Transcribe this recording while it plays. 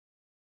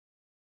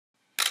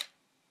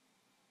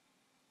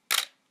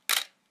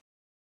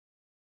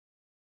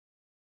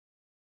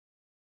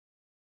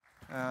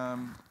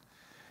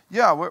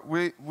Yeah,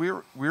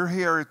 we're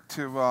here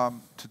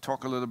to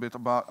talk a little bit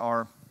about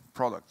our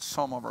products,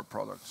 some of our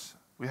products.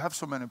 We have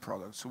so many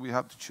products, so we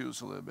have to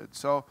choose a little bit.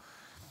 So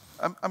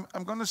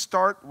I'm going to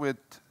start with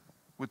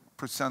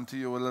present to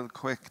you a little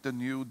quick the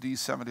new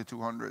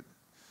D7200.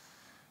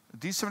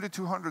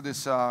 D7200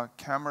 is a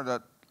camera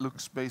that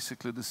looks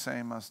basically the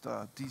same as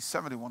the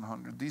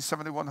D7100.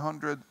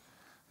 D7100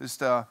 is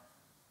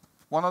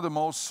one of the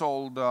most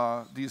sold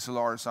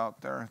DSLRs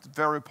out there. It's a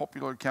very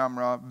popular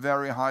camera,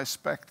 very high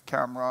spec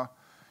camera.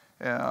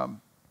 The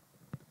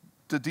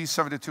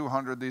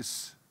D7200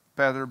 is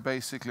better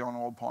basically on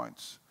all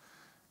points.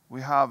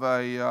 We have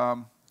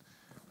a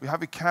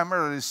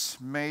camera that is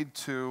made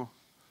to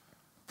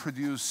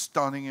produce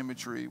stunning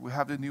imagery. We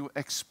have the new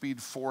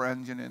X-Speed 4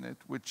 engine in it,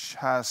 which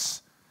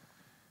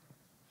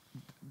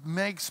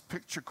makes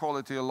picture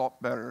quality a lot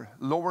better.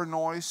 Lower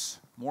noise,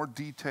 more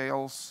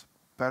details,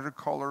 better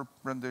color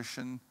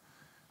rendition.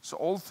 So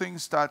all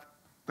things that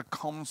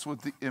comes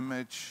with the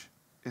image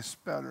is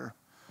better.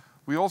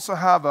 We also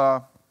have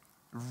a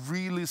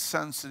really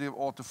sensitive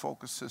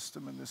autofocus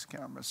system in this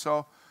camera.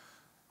 So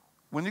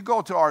when you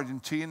go to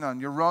Argentina and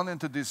you run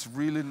into this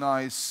really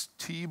nice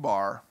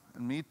T-bar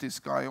and meet this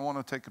guy, you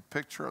want to take a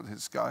picture of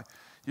this guy,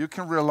 you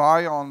can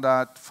rely on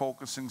that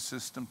focusing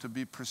system to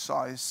be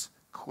precise,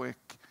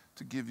 quick,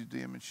 to give you the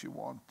image you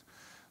want.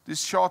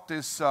 This shot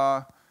is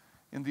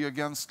in the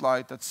against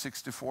light at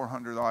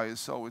 6400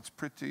 ISO. It's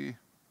pretty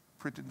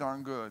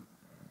darn good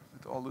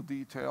with all the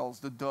details,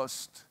 the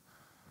dust,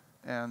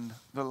 and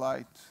the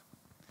light.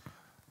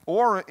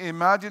 Or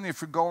imagine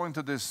if you go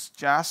into this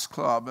jazz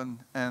club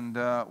and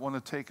want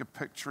to take a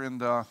picture in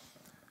the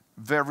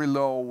very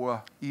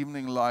low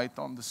evening light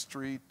on the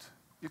street.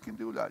 You can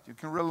do that. You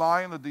can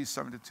rely on the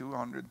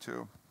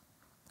D7200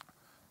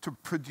 to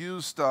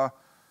produce the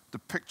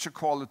picture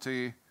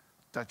quality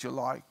that you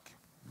like.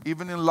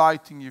 Even in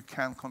lighting, you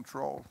can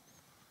control.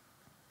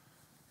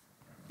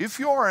 If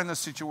you are in a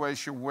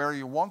situation where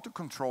you want to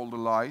control the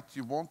light,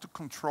 you want to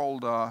control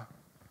the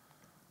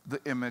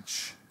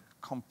image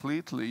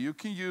completely, you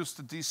can use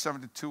the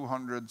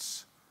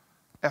D7200's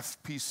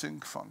FP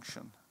sync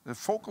function. The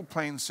focal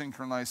plane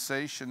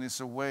synchronization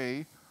is a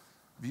way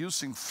of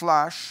using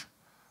flash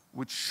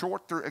with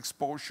shorter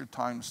exposure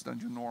times than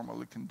you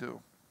normally can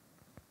do.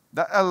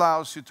 That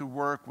allows you to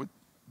work with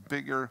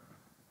bigger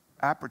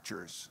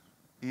apertures,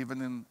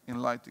 even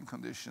in lighting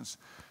conditions,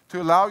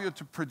 to allow you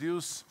to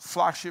produce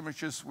flash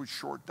images with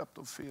short depth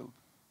of field.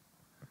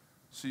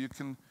 So you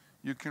can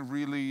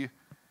really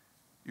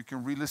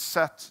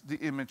set the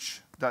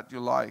image that you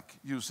like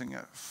using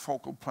a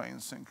focal plane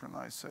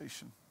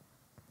synchronization.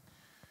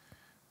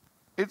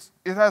 It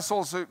has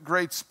also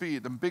great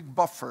speed and big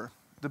buffer.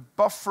 The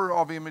buffer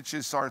of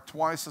images are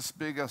twice as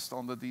big as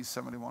on the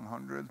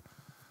D7100.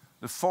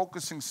 The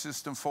focusing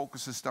system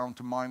focuses down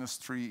to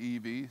 -3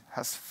 EV,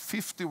 has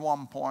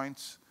 51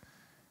 points,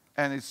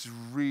 and it's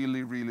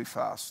really, really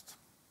fast.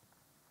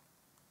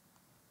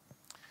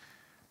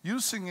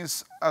 Using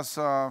it as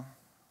a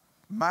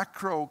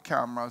macro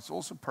camera is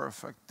also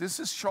perfect. This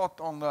is shot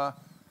on the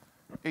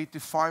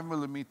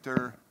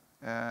 85mm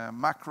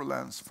macro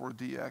lens for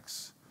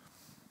DX.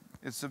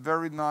 It's a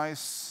very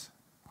nice,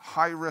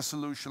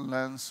 high-resolution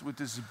lens with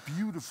this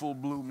beautiful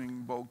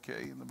blooming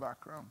bouquet in the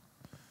background.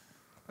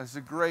 It's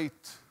a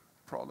great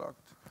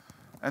product.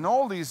 And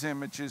all these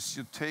images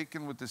you've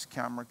taken with this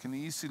camera can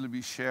easily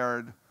be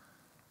shared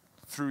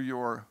through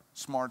your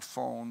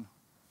smartphone,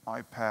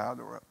 iPad,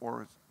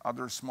 or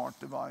other smart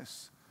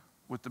device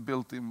with the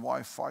built-in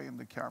Wi-Fi in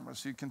the camera.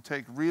 So you can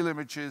take real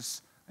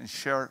images and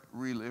share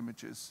real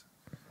images,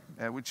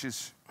 which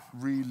is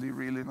really,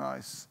 really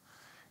nice.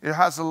 It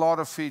has a lot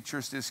of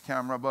features, this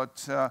camera,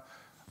 but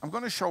I'm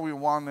going to show you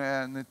one,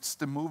 and it's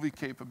the movie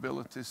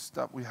capabilities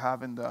that we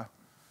have in the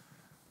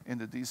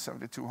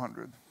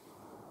D7200.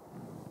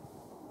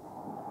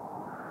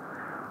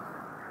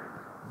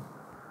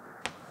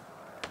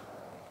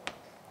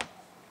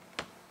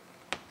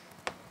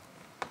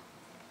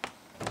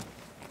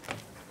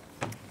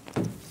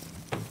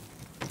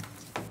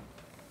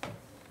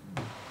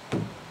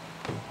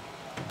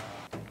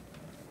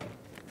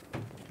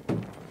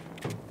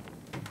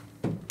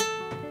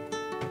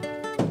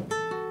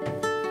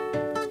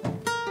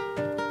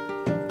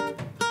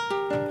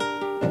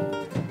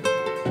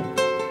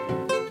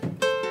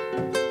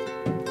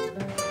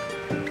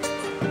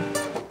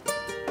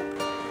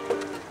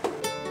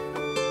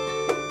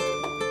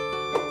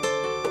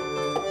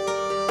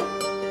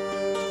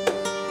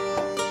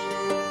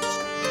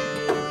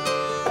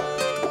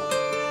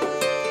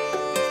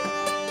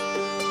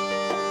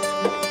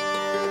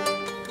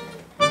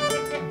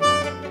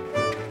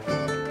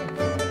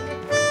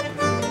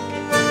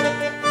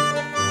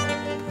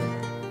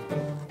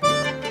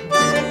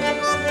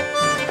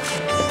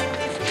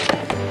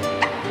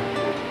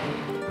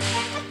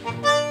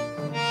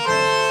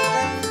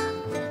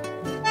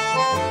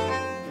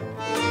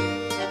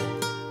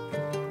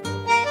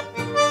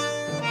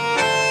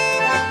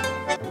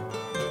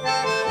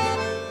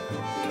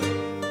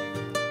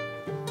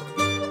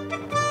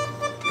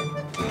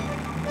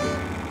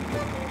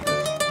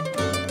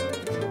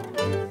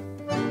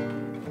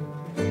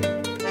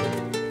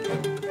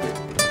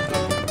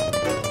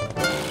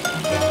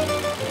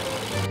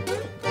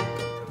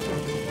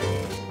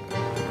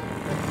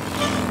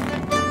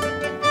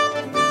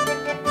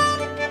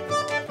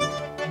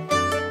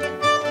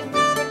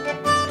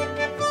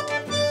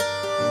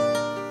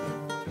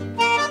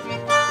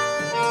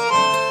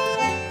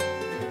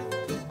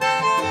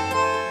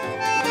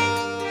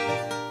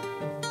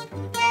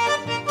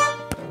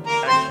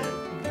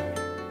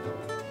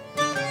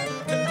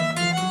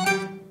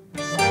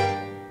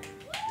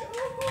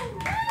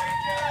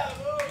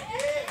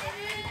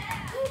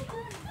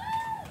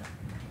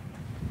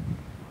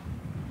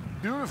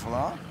 Beautiful,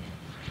 huh?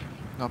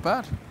 Not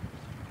bad.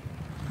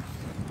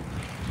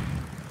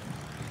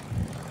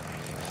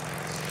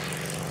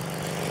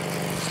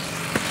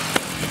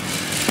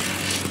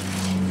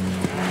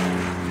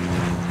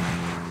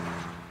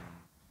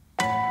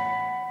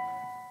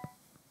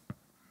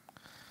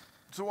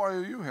 So why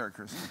are you here,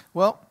 Christian?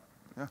 Well,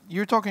 Yeah.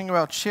 you're talking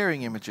about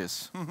sharing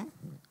images.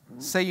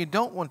 Say you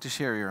don't want to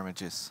share your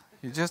images.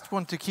 You just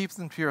want to keep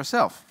them to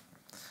yourself.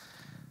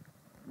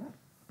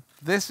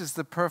 This is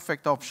the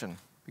perfect option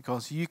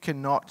because you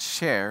cannot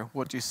share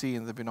what you see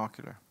in the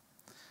binocular.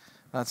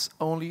 That's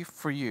only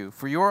for you,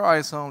 for your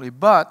eyes only.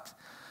 But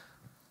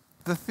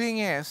the thing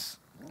is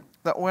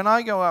that when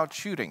I go out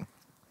shooting,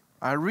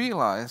 I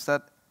realize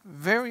that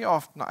very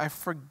often I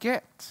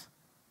forget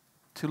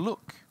to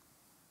look.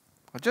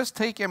 I just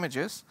take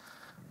images,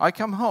 I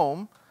come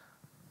home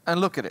and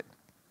look at it.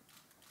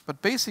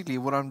 But basically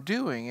what I'm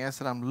doing is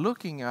that I'm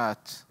looking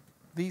at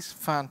these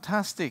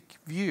fantastic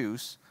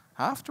views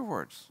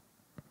afterwards.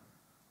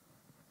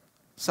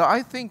 So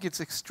I think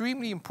it's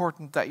extremely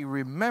important that you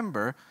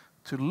remember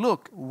to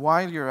look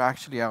while you're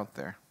actually out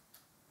there.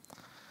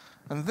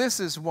 And this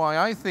is why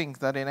I think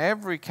that in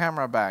every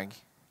camera bag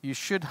you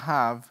should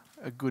have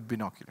a good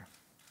binocular.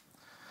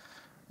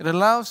 It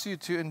allows you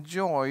to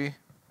enjoy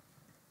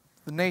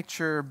the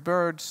nature,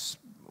 birds,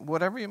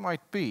 whatever it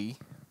might be,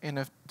 in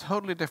a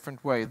totally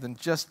different way than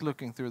just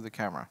looking through the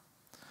camera.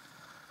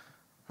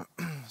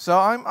 So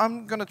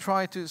I'm going to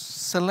try to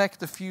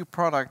select a few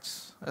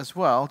products as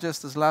well,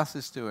 just as Lars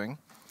is doing.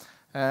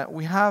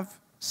 We have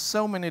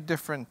so many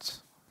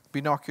different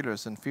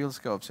binoculars and field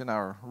scopes in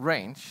our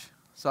range.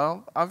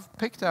 So I've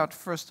picked out,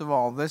 first of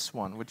all, this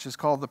one, which is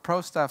called the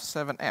ProStaff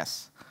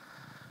 7S.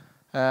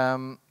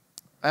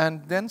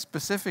 And then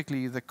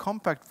specifically the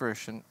compact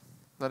version,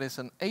 that is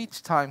an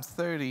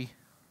 8x30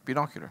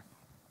 binocular.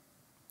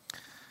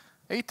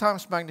 8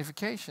 times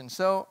magnification.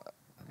 So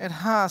it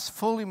has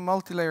fully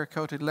multi-layer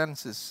coated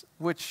lenses,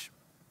 which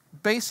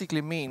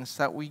basically means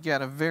that we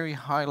get a very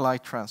high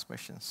light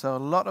transmission. So a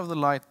lot of the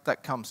light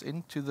that comes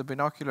into the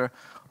binocular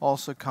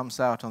also comes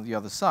out on the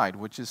other side,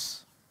 which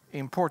is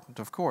important,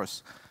 of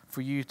course,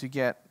 for you to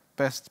get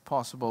best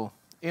possible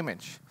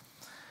image.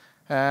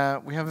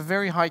 We have a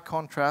very high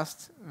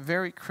contrast,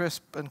 very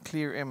crisp and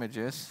clear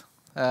images.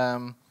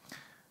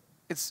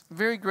 It's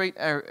very great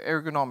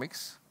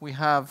ergonomics. We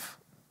have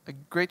a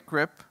great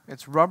grip.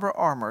 It's rubber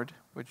armored,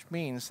 which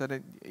means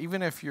that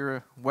even if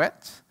you're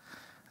wet,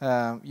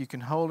 you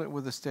can hold it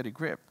with a steady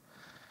grip.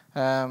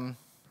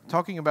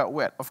 Talking about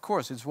wet, of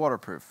course, it's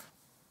waterproof.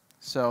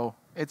 So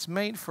it's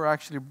made for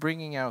actually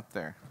bringing out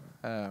there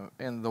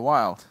in the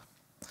wild.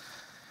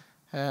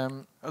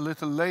 A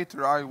little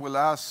later, I will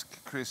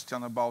ask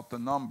Christian about the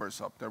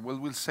numbers up there.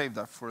 We'll save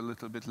that for a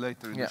little bit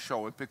later in the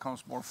show. It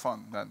becomes more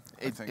fun then,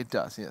 I think. It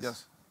does, yes.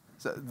 Yes.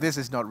 So this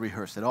is not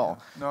rehearsed at all.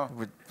 No.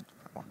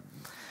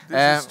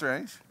 This is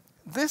strange.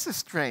 This is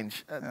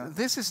strange.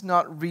 This is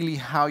not really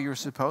how you're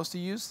supposed to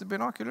use the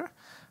binocular,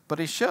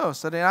 but it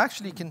shows that it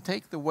actually can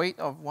take the weight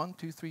of 1,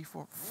 2, 3,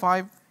 4,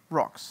 5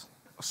 rocks.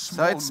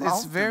 So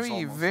it's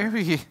very,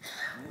 very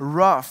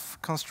rough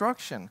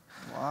construction.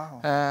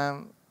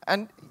 Wow.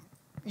 And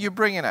you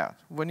bring it out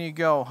when you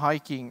go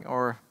hiking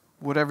or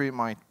whatever it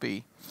might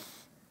be.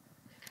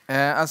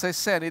 As I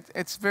said,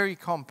 it's very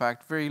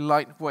compact, very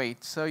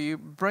lightweight. So you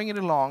bring it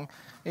along.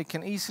 It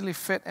can easily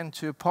fit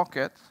into a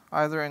pocket,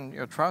 either in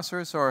your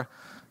trousers or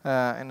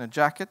in a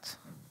jacket.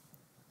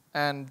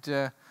 And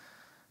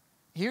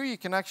here you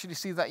can actually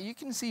see that you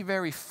can see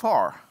very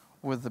far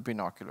with the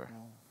binocular.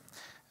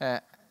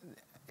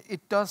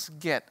 It does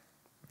get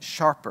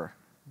sharper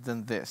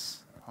than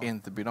this in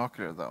the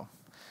binocular, though.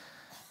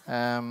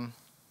 And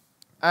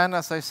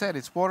as I said,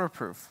 it's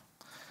waterproof.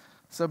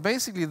 So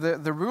basically,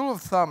 the rule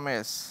of thumb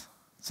is,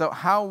 so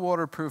how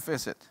waterproof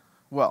is it?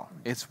 Well,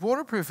 it's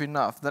waterproof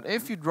enough that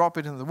if you drop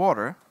it in the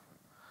water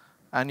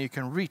and you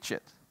can reach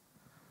it,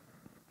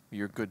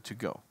 you're good to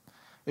go.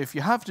 If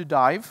you have to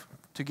dive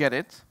to get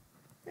it,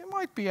 it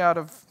might be out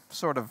of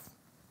sort of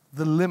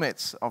the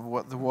limits of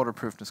what the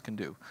waterproofness can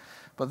do.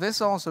 But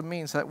this also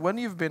means that when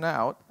you've been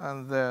out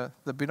and the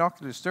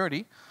binocular is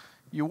dirty,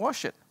 you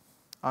wash it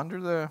under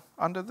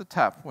the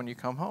tap when you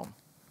come home,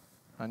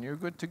 and you're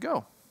good to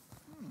go.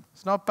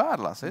 It's not bad,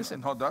 Lars, is it?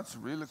 No, that's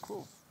really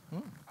cool.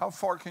 How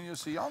far can you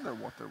see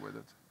underwater with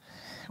it?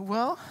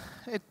 Well,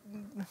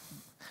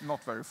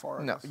 not very far.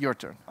 No, your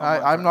turn.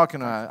 I'm not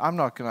gonna answer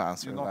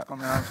that. You're not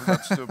gonna answer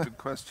that stupid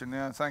question.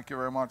 Yeah, thank you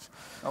very much.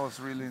 That was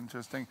really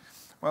interesting.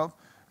 Well,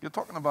 you're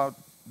talking about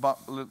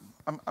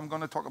I'm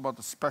going to talk about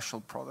the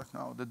special product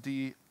now, the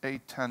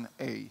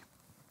D810A.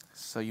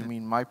 So you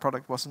mean my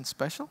product wasn't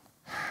special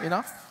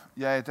enough?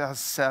 Yeah, it has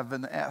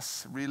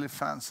 7S, really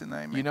fancy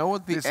name. You know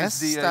what the S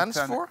stands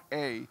for?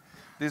 A.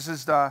 This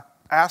is the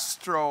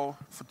astro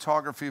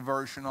photography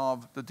version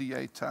of the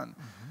D810.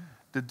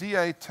 The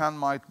D810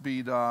 might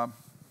be the,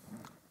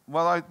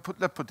 well,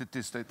 let's put it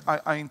this way.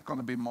 I ain't going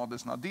to be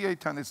modest now.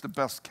 D810 is the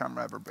best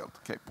camera ever built.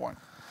 Okay, point.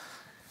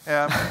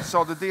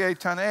 So the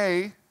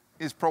D810A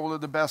is probably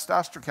the best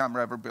astro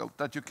camera ever built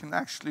that you can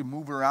actually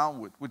move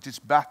around with, which is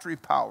battery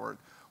powered,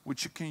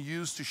 which you can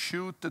use to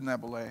shoot the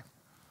nebulae.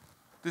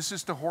 This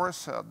is the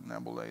Horsehead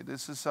Nebulae.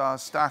 This is a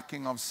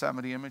stacking of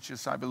 70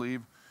 images, I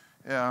believe,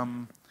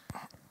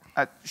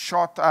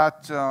 shot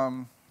at,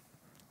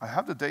 I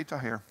have the data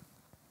here,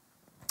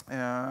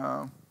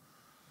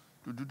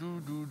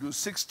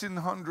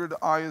 1600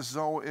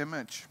 ISO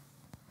image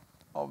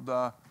of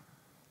the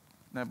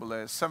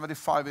nebulae,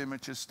 75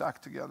 images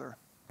stacked together.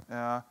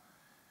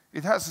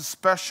 It has a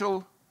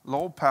special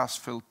low-pass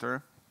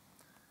filter,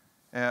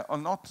 or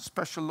not a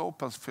special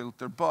low-pass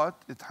filter,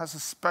 but it has a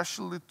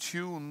specially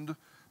tuned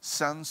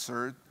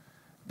sensor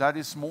that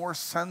is more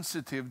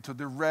sensitive to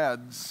the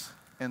reds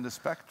in the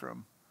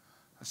spectrum.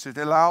 So it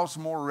allows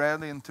more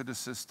red into the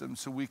system,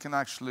 so we can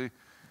actually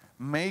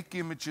make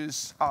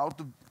images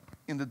out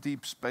in the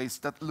deep space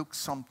that look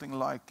something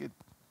like it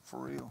for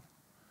real.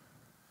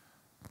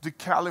 The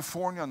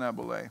California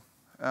Nebulae,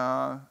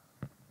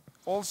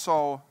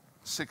 also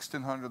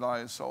 1600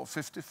 ISO,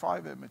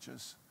 55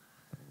 images.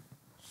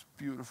 It's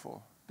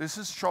beautiful. This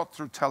is shot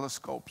through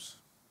telescopes.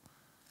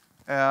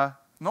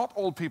 Not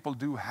all people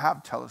do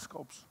have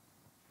telescopes.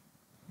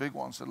 Big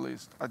ones, at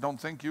least. I don't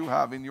think you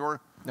have in your...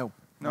 No.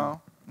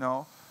 No,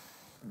 no.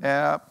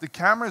 The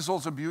camera is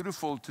also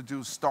beautiful to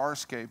do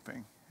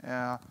starscaping.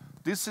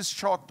 This is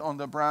shot on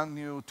the brand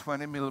new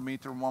 20mm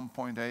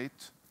 1.8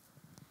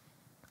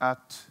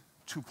 at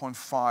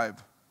 2.5,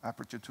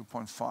 aperture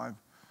 2.5.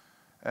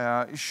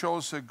 It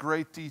shows a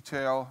great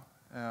detail,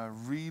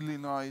 really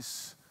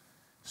nice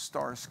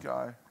star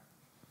sky.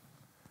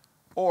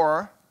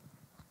 Or,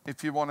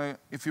 if you want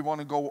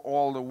to go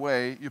all the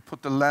way, you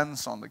put the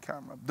lens on the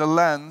camera. The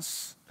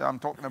lens that I'm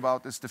talking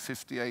about is the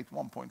 58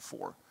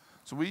 1.4.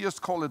 So we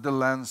just call it the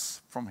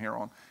lens from here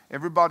on.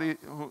 Everybody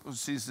who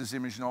sees this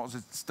image knows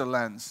it's the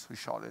lens who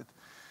shot it.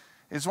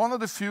 It's one of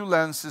the few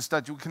lenses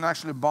that you can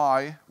actually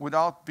buy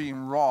without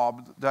being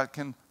robbed that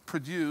can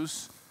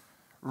produce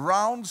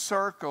round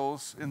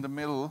circles in the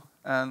middle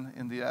and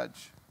in the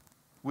edge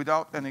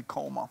without any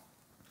coma.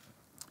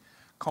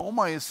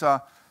 Coma is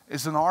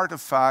an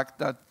artifact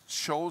that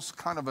shows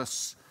kind of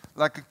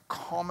like a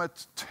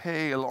comet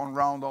tail on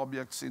round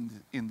objects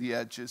in the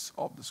edges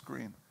of the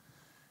screen.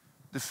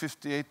 The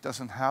 58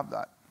 doesn't have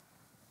that.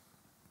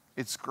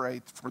 It's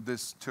great for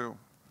this too,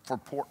 for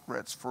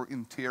portraits, for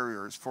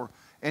interiors, for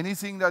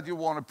anything that you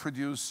want to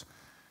produce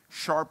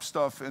sharp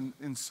stuff in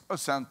a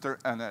center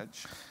and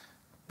edge.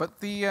 But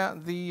the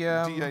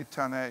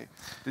D810A,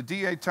 the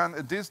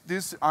D810.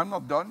 This I'm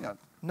not done yet.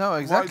 No,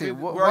 exactly.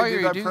 Why are you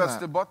did I doing press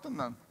that? the button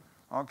then?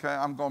 Okay,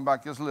 I'm going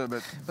back just a little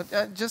bit.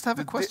 But just have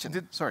a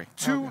question. Sorry.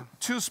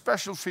 Two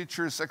special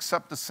features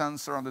except the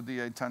sensor on the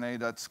D810A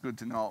that's good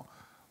to know.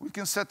 We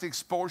can set the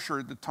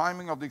exposure, the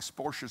timing of the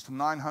exposures to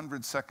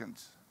 900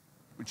 seconds,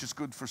 which is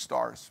good for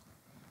stars.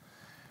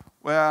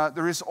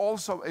 There is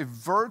also a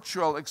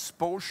virtual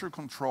exposure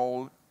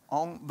control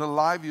on the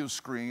live view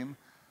screen,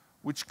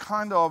 which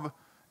kind of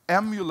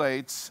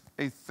emulates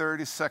a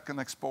 30-second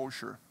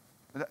exposure.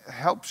 It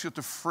helps you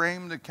to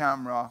frame the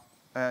camera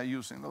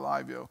using the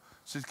live view.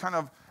 So it kind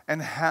of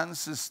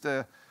enhances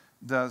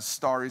the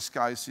starry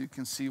sky so you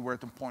can see where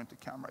to point the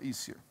camera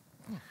easier.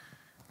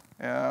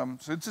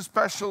 So it's a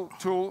special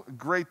tool, a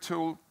great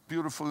tool,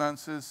 beautiful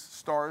lenses,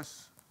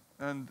 stars.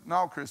 And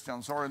now,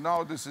 Christian, sorry,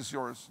 now this is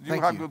yours.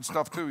 You have good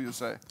stuff too, you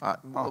say.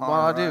 Well,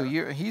 I do.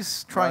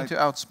 He's trying to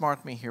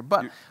outsmart me here.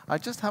 But I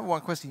just have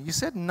one question. You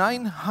said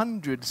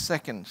 900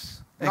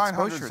 seconds exposure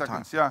 900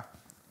 seconds, time. yeah.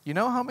 You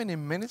know how many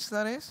minutes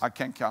that is? I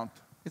can't count.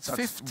 It's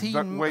That's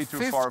 15, way too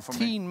far for me.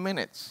 15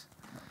 minutes.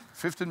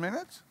 15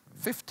 minutes?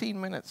 15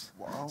 minutes.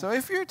 Wow. So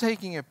if you're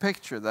taking a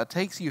picture that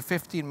takes you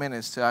 15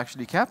 minutes to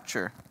actually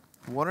capture,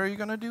 what are you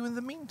going to do in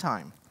the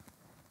meantime?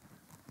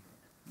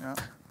 Yeah.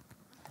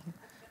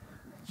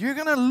 You're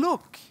going to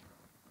look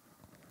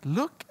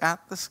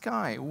at the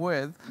sky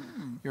with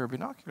your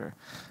binocular.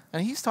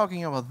 And he's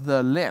talking about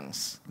the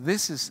lens.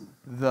 This is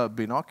the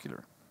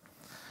binocular.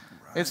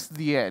 Right. It's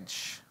the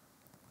edge.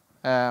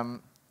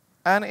 And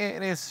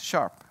it is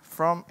sharp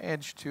from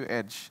edge to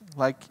edge,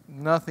 like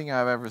nothing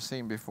I've ever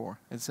seen before.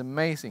 It's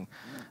amazing.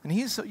 And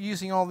he's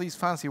using all these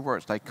fancy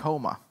words like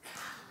coma.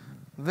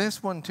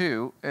 This one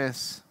too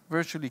is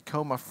virtually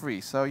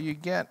coma-free, so you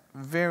get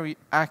very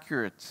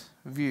accurate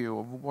view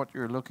of what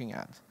you're looking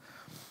at.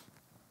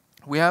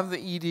 We have the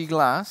ED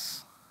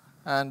glass,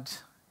 and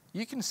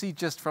you can see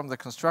just from the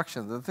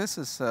construction that this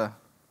is a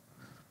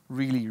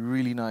really,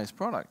 really nice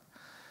product.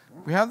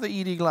 We have the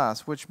ED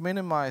glass, which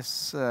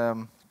minimizes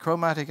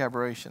chromatic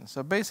aberration.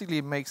 So basically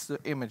it makes the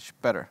image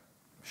better,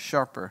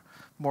 sharper,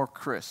 more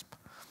crisp.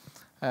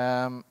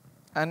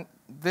 And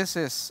this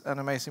is an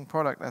amazing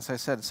product, as I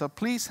said. So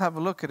please have a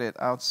look at it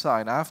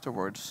outside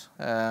afterwards.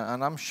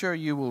 And I'm sure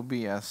you will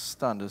be as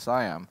stunned as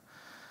I am.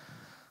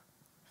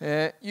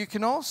 You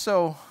can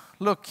also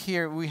look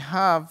here. We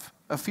have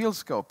a field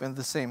scope in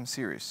the same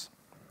series.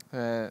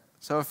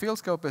 So a field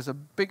scope is a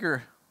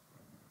bigger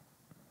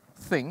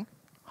thing,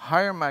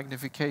 higher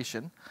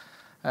magnification,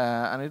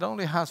 and it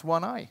only has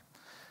one eye.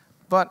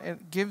 but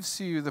it gives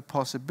you the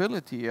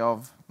possibility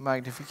of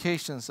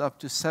magnifications up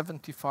to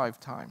 75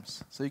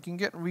 times. So you can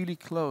get really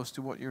close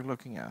to what you're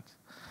looking at.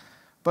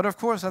 But of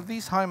course, at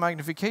these high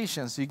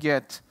magnifications, you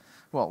get,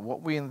 well,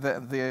 what we in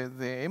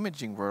the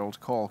imaging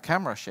world call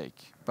camera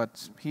shake.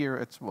 But here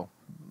it's, well,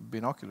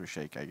 binocular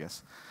shake, I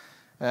guess.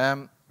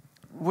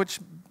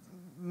 Which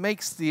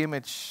makes the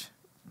image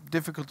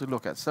difficult to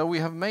look at. So we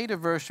have made a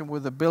version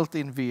with a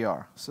built-in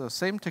VR. So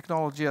same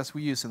technology as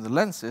we use in the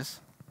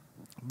lenses,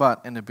 but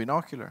in a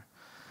binocular.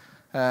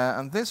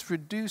 And this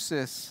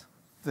reduces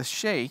the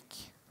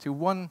shake to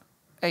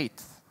 1/8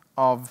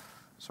 of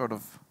sort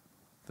of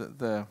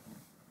the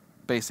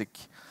basic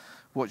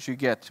what you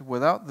get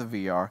without the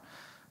VR.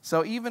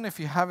 So even if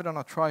you have it on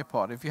a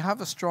tripod, if you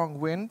have a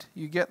strong wind,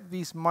 you get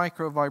these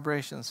micro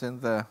vibrations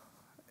in the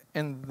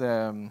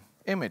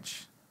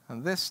image.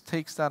 And this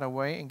takes that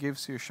away and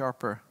gives you a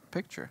sharper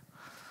picture.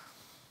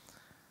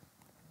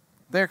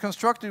 They're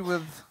constructed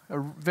with a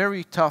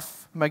very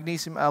tough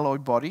magnesium alloy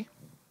body.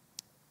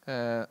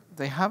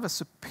 They have a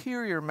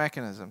superior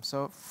mechanism,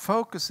 so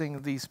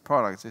focusing these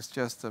products is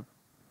just a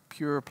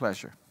pure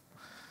pleasure.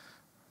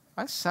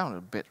 I sound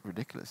a bit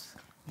ridiculous.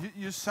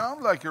 You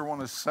sound like you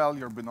want to sell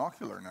your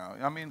binocular now.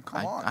 I mean,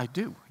 come on. I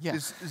do,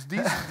 yes.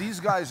 These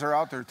guys are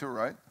out there too,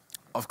 right?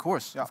 Of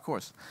course, yeah. Of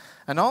course.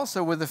 And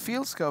also with the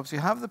field scopes, you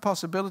have the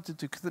possibility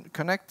to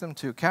connect them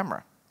to a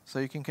camera. So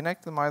you can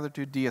connect them either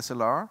to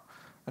DSLR,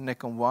 a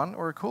Nikon 1,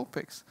 or a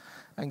Coolpix,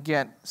 and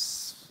get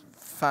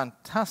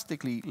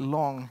fantastically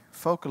long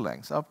focal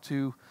lengths, up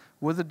to,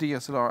 with the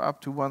DSLR,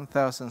 up to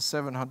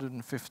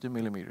 1,750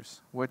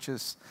 millimeters, which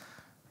is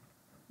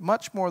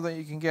much more than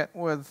you can get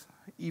with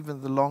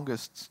even the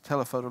longest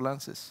telephoto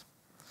lenses.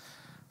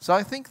 So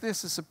I think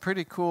this is a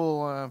pretty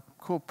cool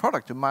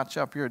product to match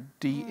up your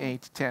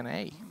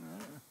D810A.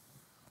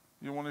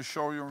 You want to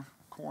show your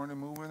corner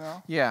movie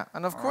now? Yeah,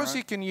 and of course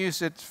you can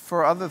use it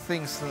for other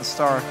things than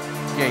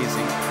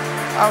stargazing.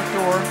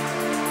 Outdoor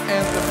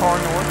in the far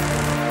north,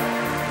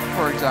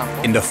 for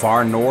example. In the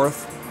far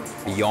north,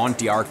 beyond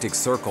the Arctic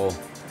Circle,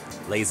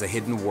 lays a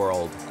hidden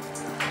world.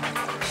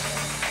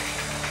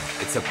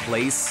 It's a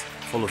place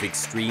full of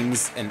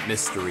extremes and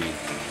mystery.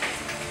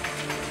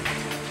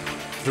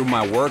 Through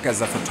my work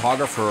as a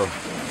photographer,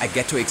 I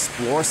get to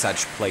explore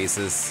such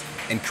places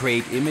and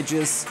create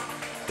images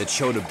that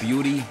show the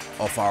beauty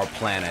of our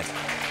planet.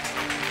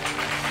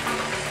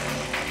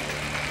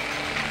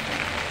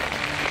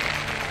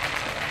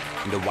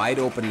 In the wide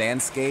open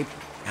landscape,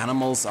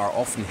 animals are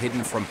often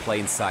hidden from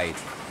plain sight.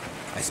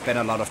 I spend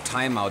a lot of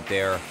time out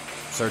there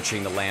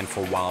searching the land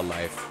for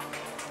wildlife.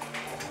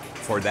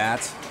 For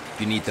that,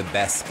 you need the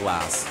best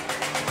glass.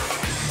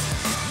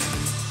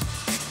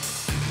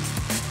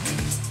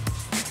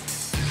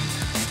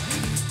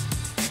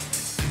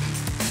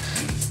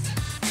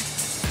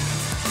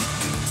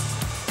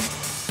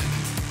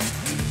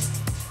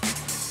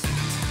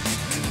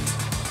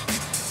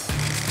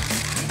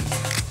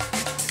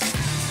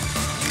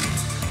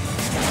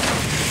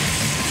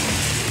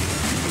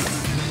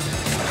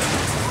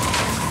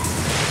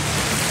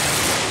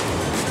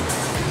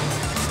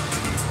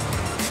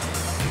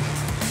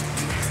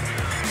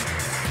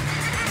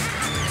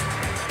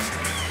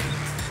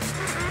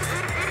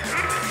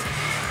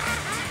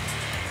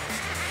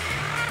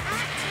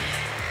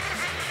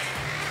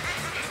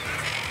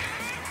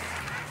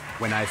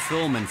 When I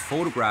film and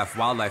photograph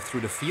wildlife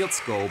through the field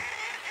scope,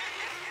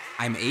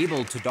 I'm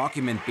able to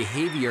document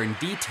behavior in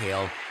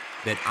detail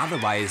that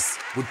otherwise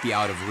would be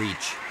out of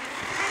reach.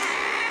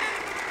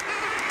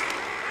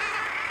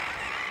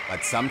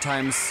 But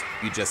sometimes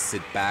you just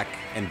sit back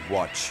and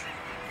watch.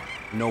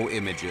 No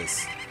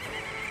images.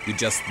 You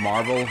just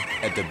marvel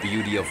at the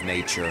beauty of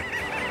nature.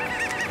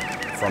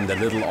 From the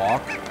little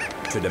auk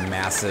to the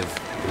massive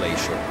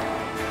glacier.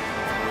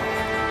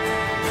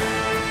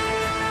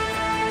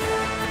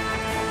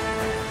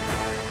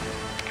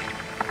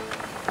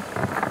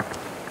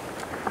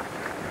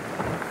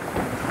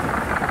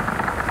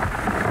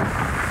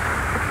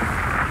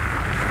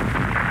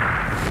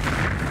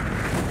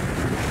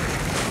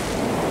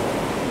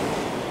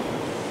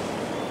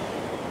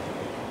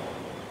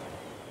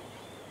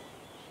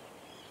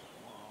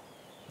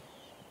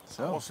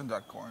 I was in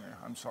that corner.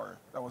 I'm sorry.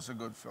 That was a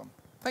good film.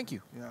 Thank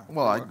you. Yeah.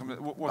 Well, I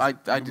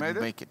didn't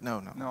it? make it.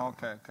 No. No.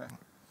 Okay.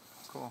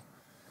 Cool.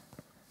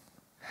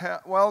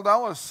 Well,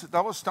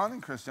 that was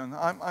stunning, Christian.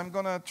 I'm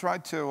gonna try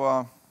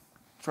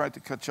to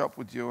catch up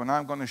with you, and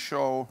I'm gonna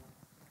show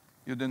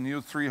you the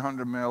new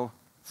 300mm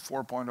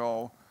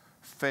 4.0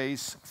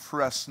 phase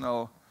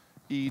Fresnel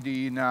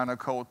ED nano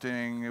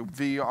coating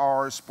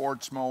VR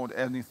sports mode,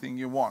 anything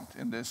you want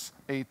in this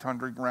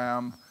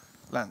 800-gram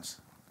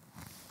lens.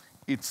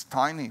 It's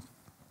tiny.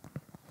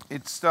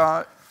 It's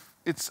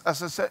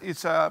as I said,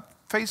 it's a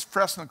phase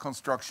Fresnel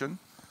construction.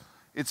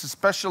 It's a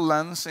special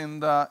lens in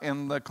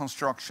the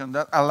construction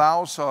that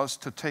allows us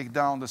to take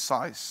down the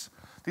size.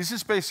 This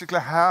is basically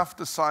half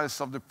the size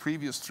of the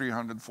previous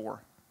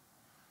 304.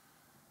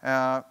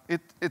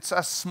 It's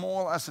as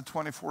small as a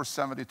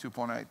 24-70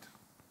 2.8.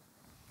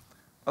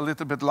 A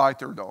little bit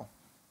lighter though.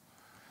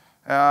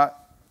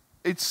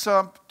 It's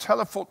a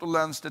telephoto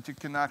lens that you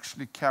can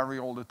actually carry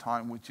all the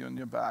time with you in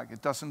your bag.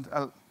 It doesn't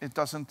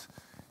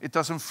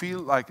feel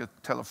like a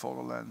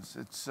telephoto lens.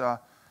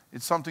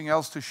 It's something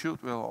else to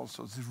shoot with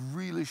also. It's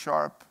really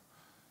sharp.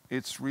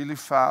 It's really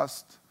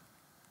fast.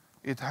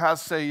 It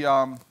has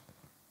a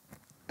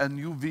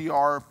new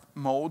VR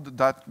mode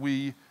that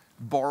we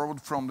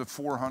borrowed from the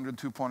 400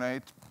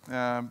 2.8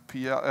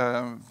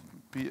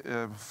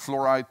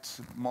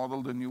 fluorite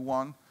model, the new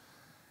one,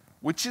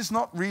 which is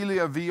not really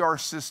a VR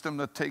system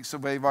that takes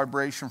away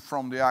vibration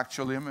from the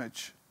actual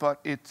image, but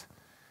it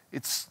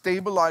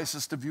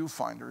stabilizes the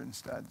viewfinder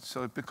instead,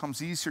 so it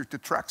becomes easier to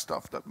track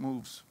stuff that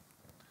moves.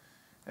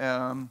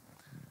 But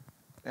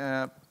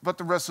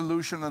the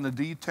resolution and the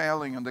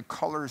detailing and the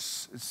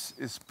colors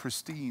is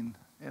pristine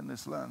in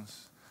this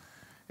lens.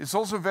 It's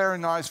also very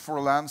nice for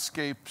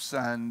landscapes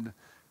and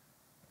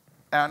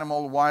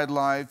animal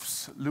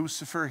wildlife.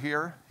 Lucifer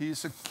here,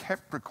 he's a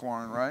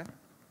Capricorn, right?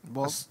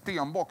 Well, a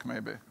stenbock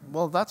maybe.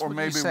 Well, that's or what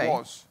maybe you say.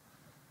 Was.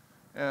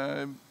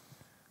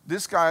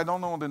 This guy, I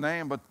don't know the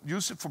name, but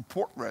use it for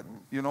portrait.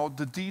 You know,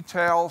 the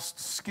details,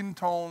 skin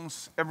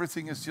tones,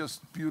 everything is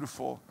just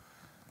beautiful.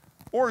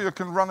 Or you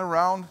can run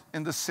around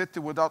in the city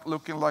without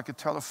looking like a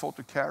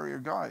telephoto carrier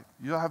guy.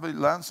 You have a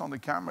lens on the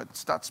camera,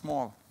 it's that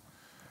small.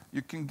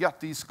 You can get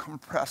these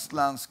compressed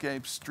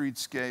landscapes,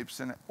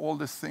 streetscapes, and all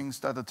the things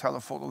that a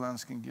telephoto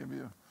lens can give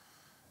you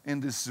in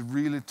this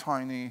really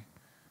tiny,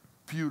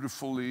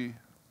 beautifully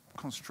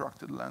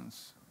constructed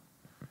lens.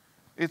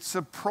 It's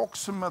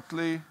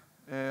approximately,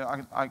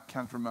 I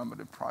can't remember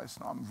the price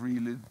now, I'm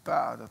really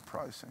bad at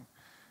pricing.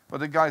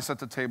 But the guys at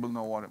the table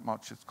know what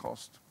much it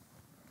costs.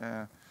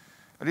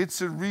 But it's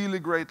a really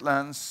great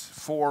lens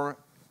for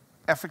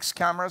FX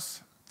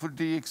cameras, for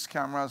DX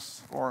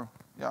cameras, or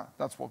yeah,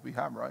 that's what we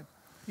have, right?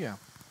 Yeah,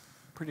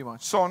 pretty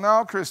much. So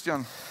now,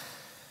 Christian.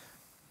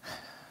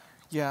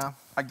 Yeah.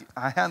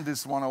 I hand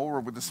this one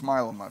over with a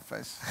smile on my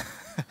face.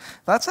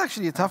 That's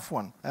actually a tough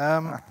one.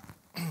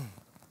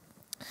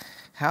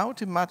 How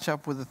to match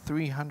up with a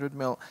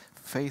 300mm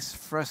face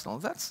Fresnel?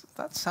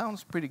 That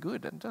sounds pretty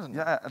good, doesn't it?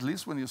 Yeah, at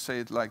least when you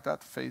say it like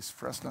that, face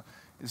Fresnel.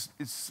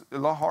 It's a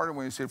lot harder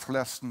when you say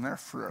Fresnel.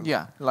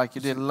 Yeah, like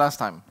you did last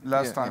time.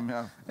 Last time,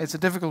 yeah. It's a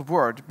difficult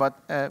word, but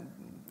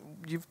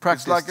you've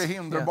practiced. It's like a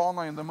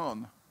hinderbana in the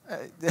mun.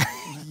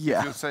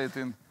 Yeah. You say it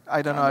in.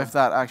 I don't know if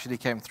that actually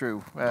came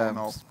through. Don't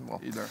know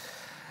either.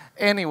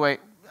 Anyway,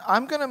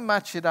 I'm going to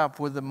match it up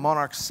with the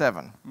Monarch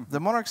 7. Mm-hmm. The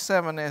Monarch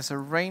 7 is a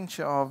range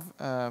of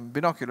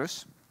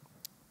binoculars.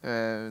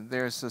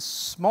 There's a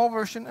small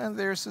version and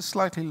there's a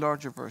slightly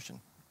larger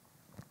version.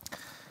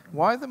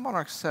 Why the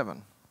Monarch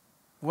 7?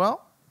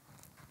 Well,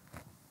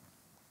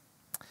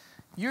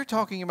 you're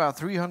talking about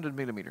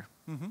 300mm.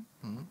 Mm-hmm.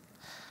 Mm-hmm.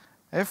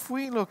 If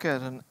we look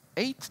at an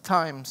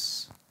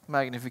 8x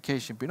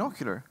magnification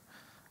binocular,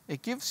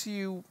 it gives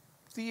you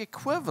the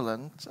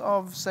equivalent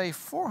of, say,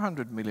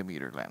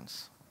 400mm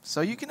lens.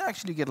 So you can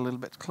actually get a little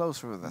bit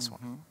closer with this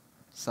one.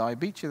 So I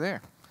beat you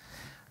there.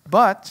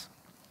 But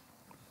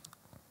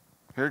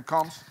here it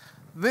comes.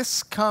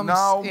 This comes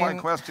now my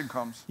question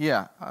comes.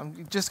 Yeah,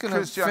 I'm just going to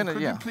finish. Christian,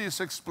 could you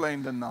please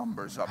explain the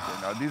numbers up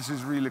there now? This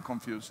is really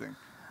confusing.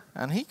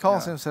 And he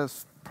calls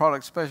himself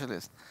product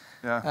specialist.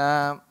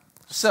 Yeah.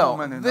 So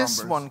this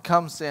numbers. one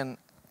comes in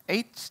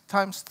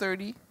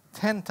 8x30,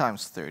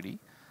 10x30,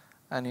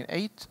 and in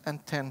 8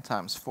 and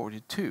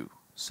 10x42.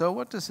 So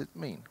what does it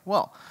mean?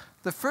 Well,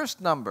 the first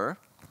number,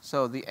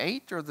 so the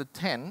 8 or the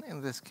 10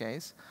 in this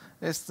case,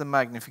 is the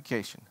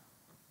magnification.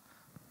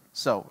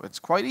 So it's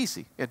quite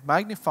easy. It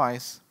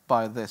magnifies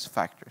by this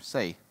factor,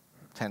 say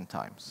 10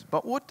 times.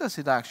 But what does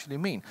it actually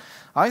mean?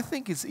 I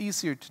think it's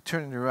easier to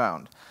turn it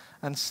around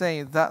and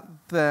say that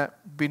the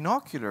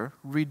binocular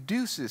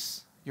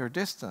reduces your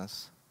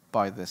distance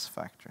by this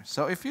factor.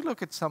 So if you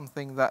look at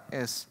something that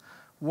is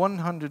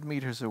 100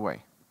 meters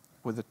away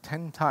with a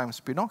 10 times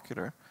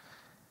binocular,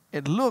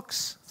 it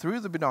looks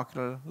through the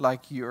binocular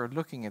like you're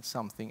looking at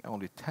something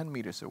only 10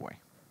 meters away.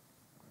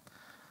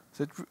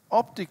 So it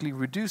optically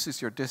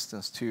reduces your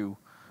distance to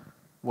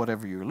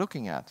whatever you're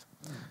looking at.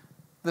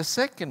 The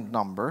second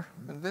number,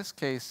 in this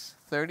case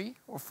 30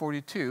 or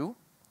 42,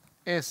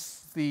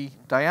 is the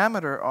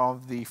diameter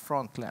of the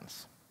front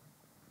lens.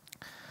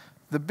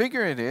 The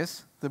bigger it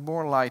is, the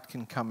more light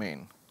can come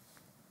in.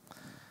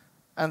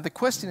 And the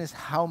question is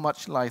how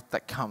much light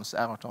that comes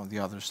out on the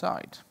other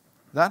side.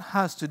 That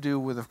has to do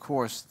with, of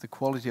course, the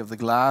quality of the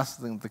glass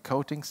and the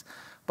coatings,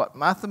 but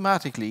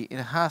mathematically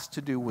it has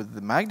to do with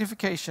the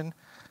magnification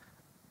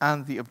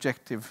and the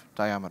objective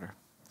diameter.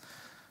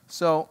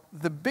 So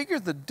the bigger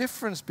the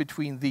difference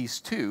between these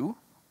two,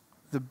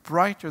 the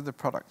brighter the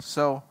product.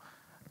 So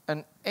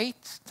an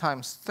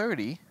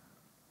 8x30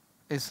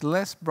 is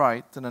less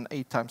bright than an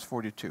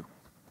 8x42.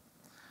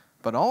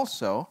 But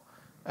also,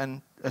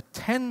 a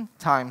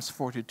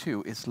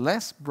 10x42 is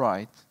less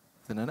bright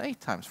than an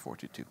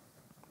 8x42.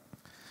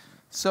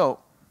 So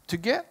to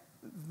get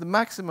the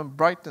maximum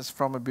brightness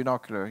from a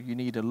binocular, you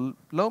need a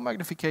low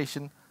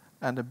magnification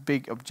and a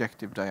big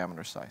objective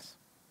diameter size.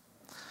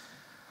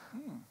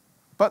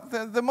 But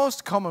the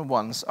most common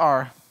ones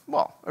are,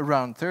 well,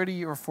 around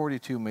 30 or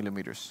 42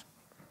 millimeters.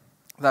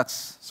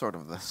 That's sort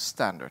of the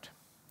standard.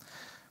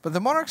 But the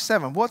Monarch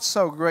 7, what's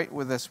so great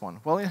with this one?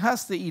 Well, it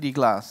has the ED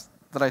glass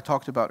that I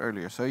talked about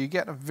earlier, so you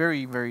get a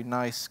very, very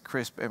nice,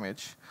 crisp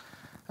image.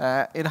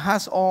 It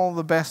has all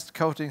the best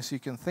coatings you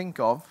can think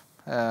of,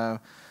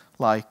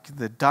 like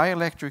the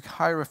dielectric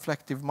high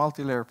reflective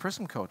multi-layer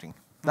prism coating.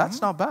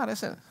 That's not bad,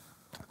 is it?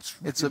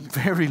 It's a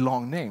very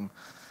long name,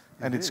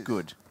 and it's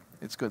good.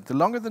 It's good. The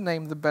longer the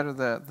name, the better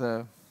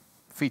the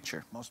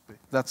feature. Must be.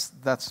 That's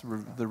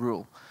the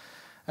rule.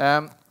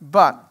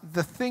 But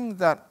the thing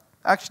that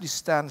actually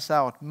stands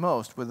out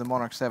most with the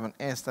Monarch 7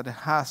 is that it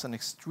has an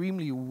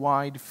extremely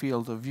wide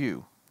field of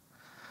view.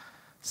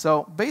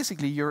 So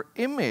basically your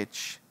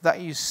image that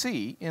you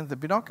see in the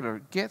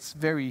binocular gets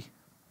very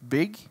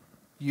big.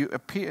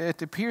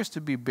 It appears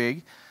to be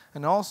big,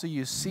 and also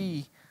you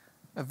see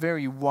a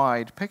very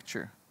wide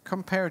picture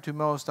compared to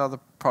most other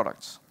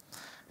products.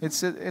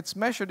 It's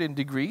measured in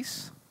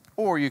degrees,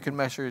 or you can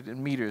measure it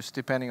in meters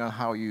depending on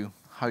how you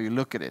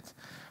look at it.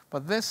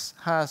 But this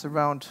has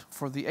around,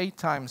 for the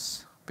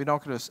 8x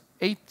binoculars,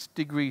 8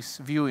 degrees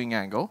viewing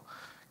angle,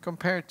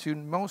 compared to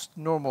most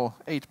normal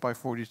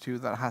 8x42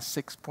 that has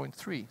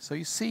 6.3. So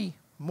you see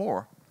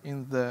more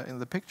in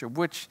the picture,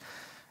 which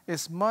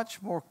is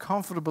much more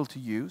comfortable to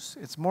use.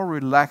 It's more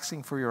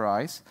relaxing for your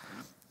eyes.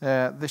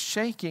 The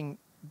shaking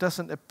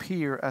doesn't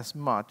appear as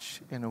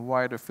much in a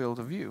wider field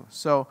of view.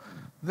 So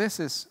this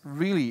is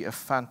really a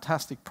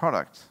fantastic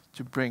product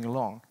to bring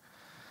along.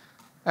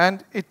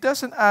 And it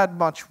doesn't add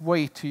much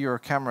weight to your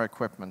camera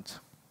equipment.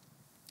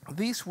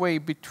 These weigh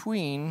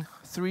between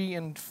 300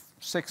 and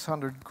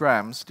 600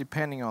 grams,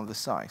 depending on the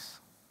size.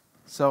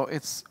 So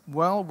it's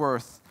well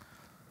worth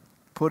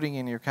putting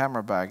in your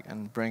camera bag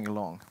and bring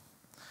along.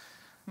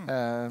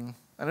 And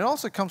it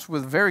also comes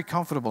with very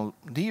comfortable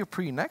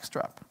neoprene neck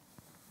strap.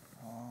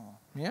 Oh.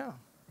 Yeah,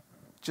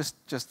 just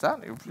that.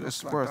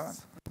 It's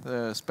worth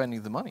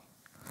spending the money.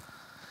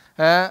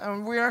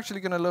 And we're actually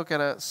going to look at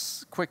a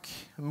quick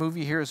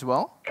movie here as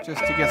well,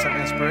 just to get some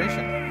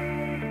inspiration.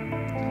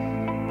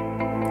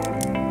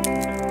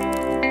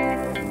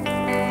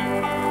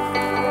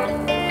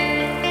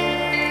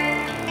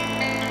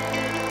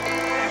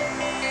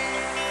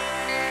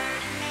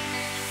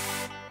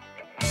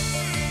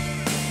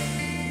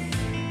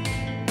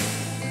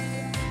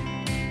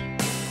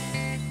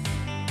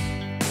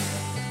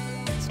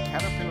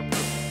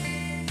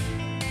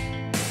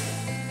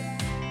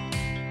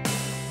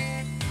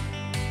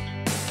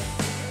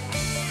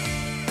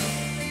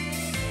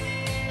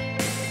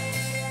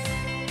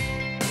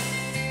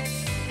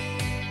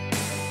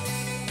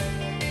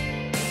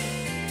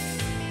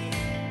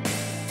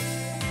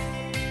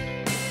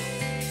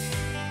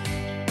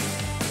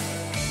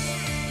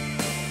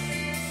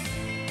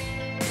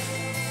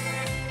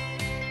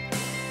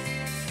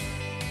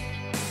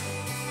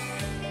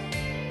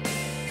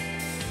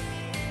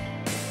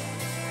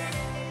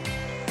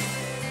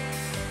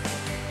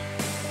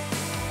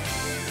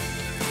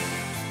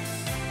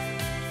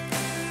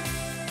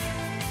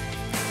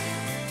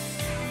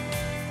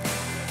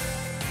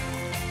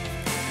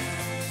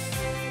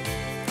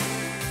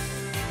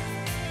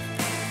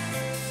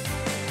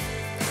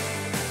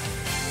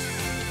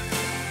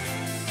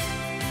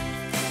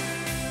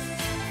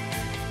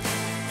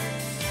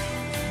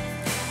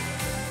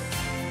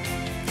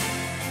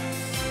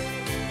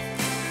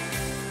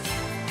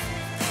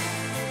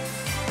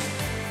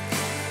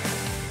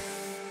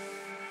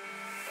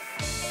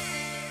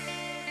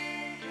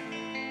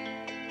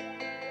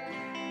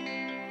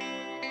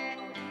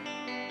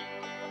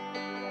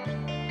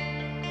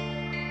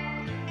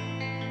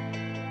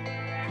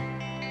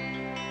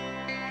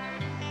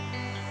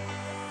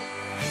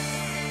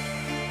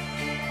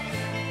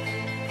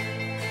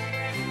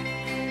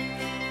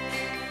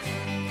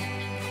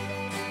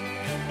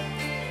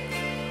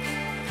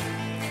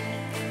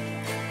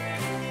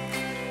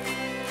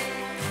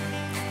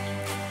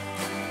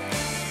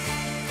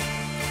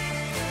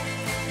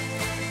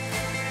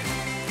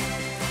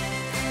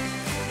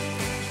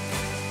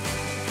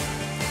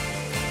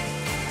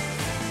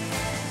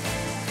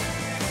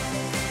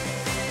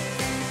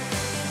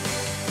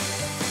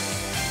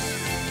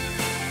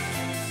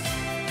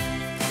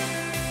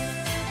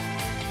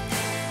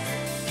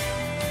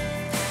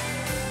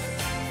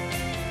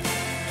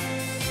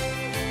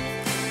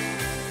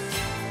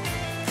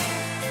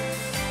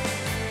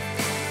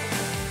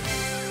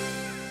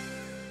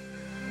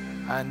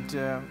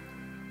 And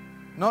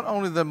not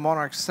only the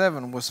Monarch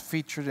 7 was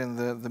featured in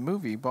the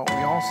movie, but we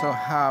also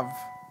have,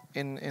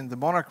 in the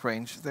Monarch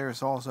range,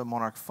 there's also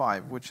Monarch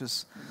 5, which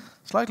is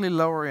slightly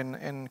lower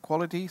in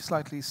quality,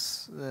 slightly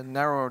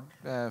narrower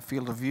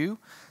field of view.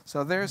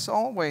 So there's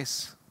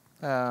always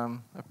a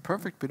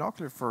perfect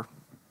binocular for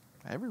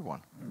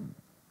everyone.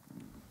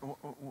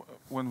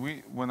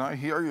 When I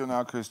hear you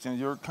now, Christian,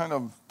 you're kind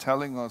of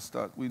telling us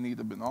that we need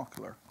a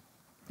binocular.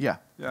 Yeah.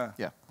 Yeah.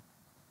 Yeah.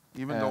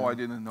 Even though I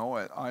didn't know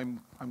it,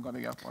 I'm going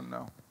to get one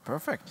now.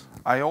 Perfect.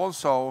 I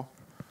also,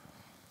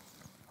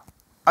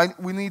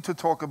 We need to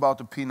talk about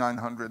the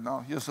P900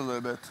 now, just a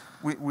little bit.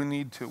 We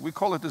need to. We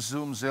call it the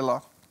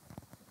Zoomzilla.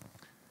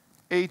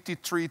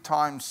 83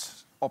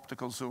 times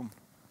optical zoom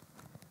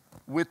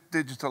with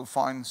digital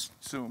fine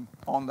zoom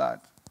on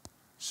that.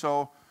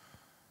 So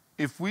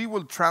if we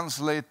will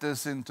translate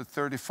this into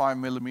 35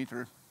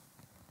 millimeter,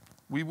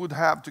 we would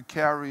have to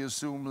carry a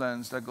zoom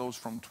lens that goes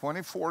from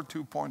 24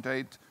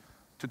 2.8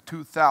 to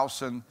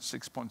 2000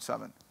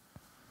 6.7.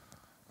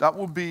 That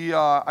would be,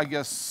 I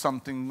guess,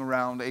 something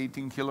around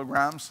 18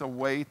 kilograms of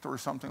weight or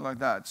something like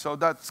that. So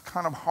that's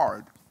kind of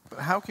hard. But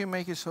how can you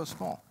make it so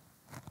small?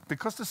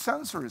 Because the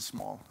sensor is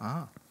small.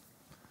 Ah.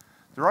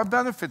 There are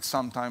benefits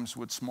sometimes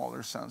with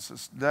smaller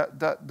sensors.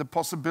 The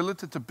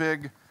possibility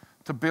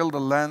to build a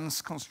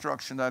lens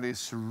construction that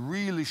is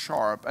really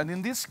sharp, and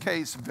in this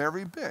case,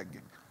 very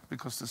big,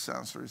 because the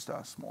sensor is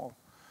that small.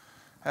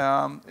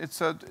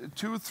 It's a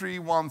 2, 3,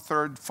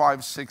 1/3,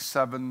 5, 6,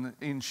 7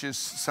 inches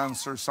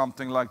sensor,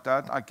 something like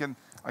that. I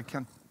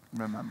can't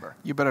remember.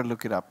 You better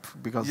look it up,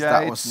 because Yeah,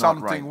 that it's was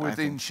not right. something with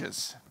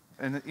inches.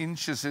 And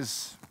inches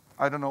is,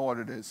 I don't know what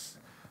it is.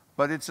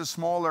 But it's a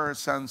smaller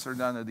sensor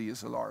than a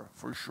DSLR,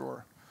 for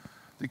sure.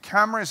 The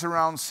camera is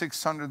around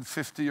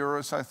 650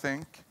 euros, I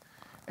think.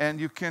 And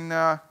you can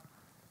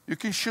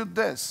shoot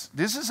this.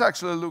 This is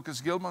actually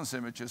Lucas Gilman's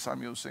images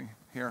I'm using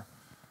here.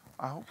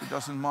 I hope he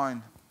doesn't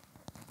mind.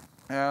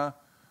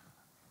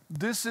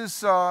 This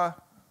is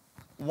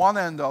one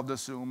end of the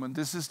zoom, and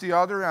this is the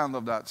other end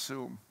of that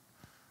zoom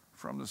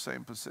from the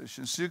same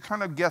position. So you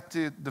kind of get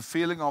the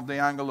feeling of the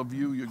angle of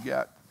view you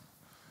get.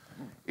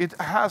 It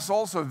has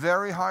also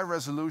very high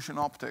resolution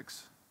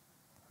optics.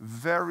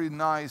 Very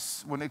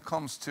nice when it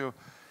comes to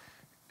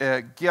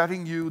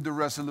getting you the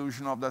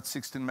resolution of that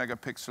 16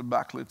 megapixel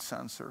backlit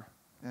sensor.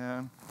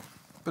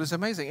 But it's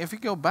amazing. If you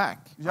go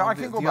back, yeah, I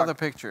can go the back. Other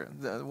picture,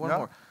 one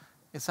more.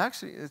 It's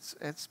actually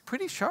it's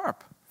pretty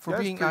sharp for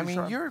being. I mean,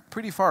 sharp. You're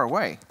pretty far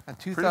away at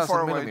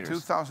 2,000 millimeters.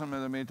 2,000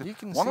 millimeters. You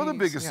can One of the see,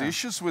 biggest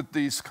issues with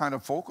these kind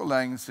of focal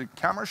lengths, the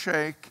camera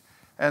shake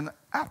and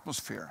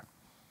atmosphere.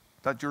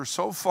 That you're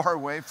so far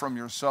away from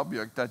your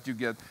subject that you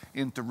get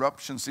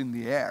interruptions in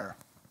the air.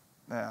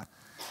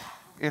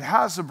 It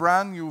has a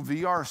brand new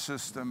VR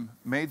system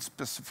made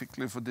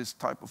specifically for this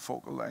type of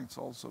focal lengths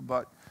also,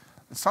 but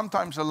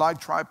sometimes a light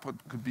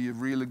tripod could be a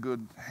really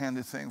good,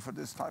 handy thing for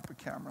this type of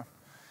camera.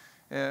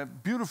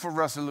 Beautiful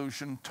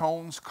resolution,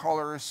 tones,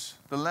 colors.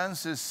 The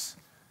lens is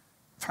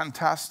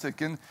fantastic,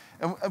 and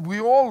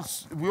we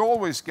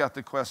always get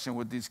the question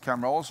with this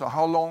camera also: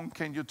 how long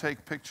can you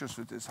take pictures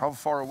with this? How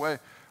far away?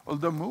 Well,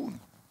 the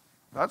moon,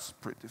 that's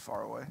pretty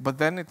far away. But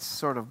then it's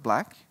sort of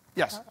black?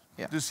 Yes.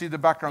 Yeah. You see the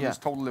background is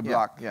totally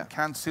black. Yeah.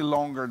 Can't see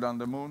longer than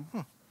the moon.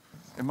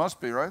 It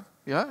must be, right?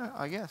 Yeah,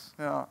 I guess.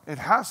 Yeah. It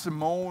has a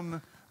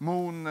moon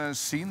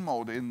scene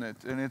mode in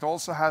it, and it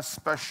also has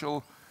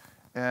special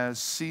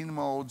scene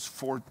modes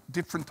for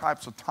different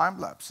types of time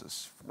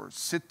lapses, for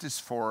cities,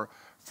 for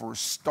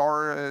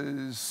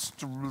stars.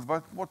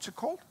 What's it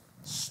called?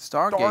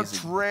 Stargazing.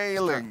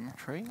 Star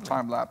trailing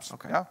time lapse.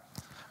 Okay. Yeah.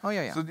 Oh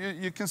yeah, yeah. So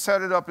you can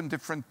set it up in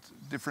different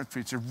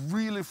features.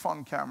 Really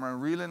fun camera,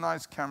 really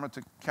nice camera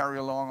to carry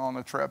along on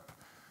a trip.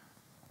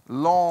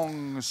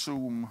 Long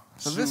zoom.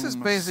 So this is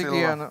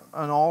basically an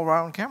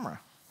all-round camera.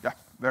 Yeah,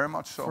 very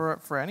much so.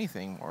 For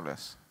anything, more or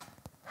less.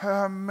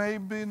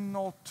 Maybe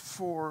not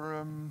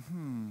for.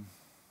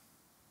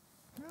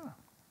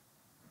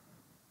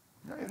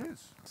 Yeah, it is.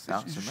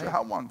 You should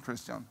have one,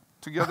 Christian,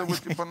 together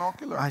with your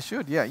binocular. I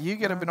should. Yeah, you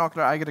get a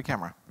binocular, I get a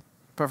camera.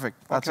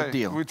 Perfect. That's a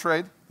deal. We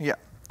trade. Yeah.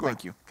 Good.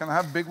 Thank you. Can I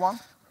have big one?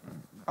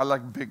 I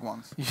like big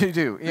ones. You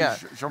do. Yeah.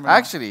 Show me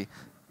Actually,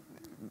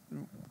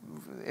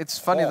 it's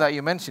funny that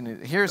you mentioned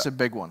it. Here's a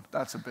big one.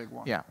 That's a big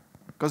one. Yeah.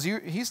 Because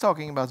he's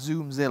talking about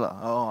Zoomzilla.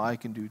 Oh, I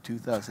can do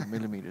 2,000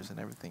 millimeters and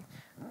everything.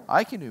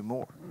 I can do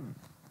more.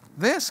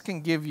 This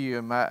can give you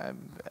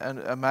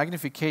a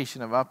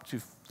magnification of up to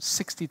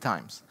 60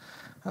 times.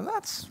 And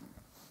that's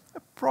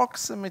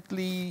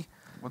approximately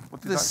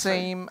the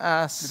same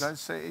as... Did I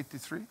say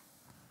 83?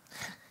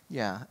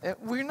 Yeah.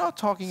 We're not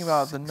talking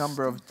about the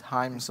number of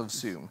times of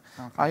zoom.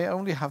 Okay. I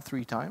only have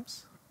 3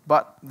 times.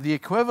 But the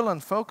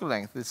equivalent focal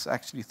length is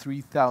actually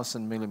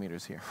 3,000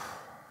 millimeters here.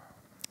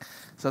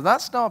 So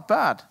that's not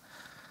bad.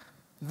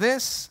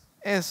 This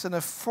is an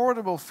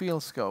affordable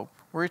field scope.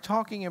 We're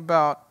talking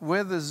about,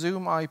 with the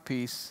zoom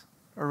eyepiece,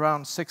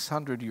 around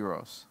 600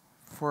 euros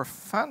for a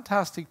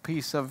fantastic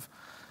piece of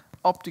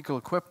optical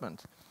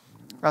equipment.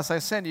 As I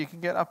said, you can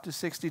get up to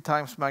 60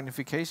 times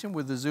magnification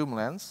with the zoom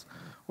lens,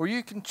 or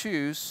you can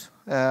choose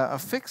a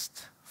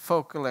fixed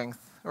focal length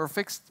or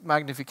fixed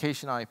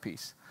magnification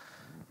eyepiece.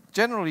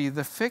 Generally,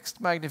 the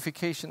fixed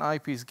magnification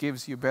eyepiece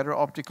gives you better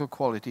optical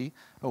quality,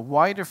 a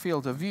wider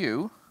field of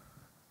view,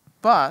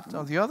 but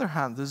on the other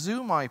hand, the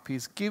zoom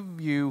eyepiece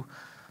gives you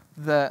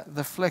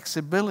the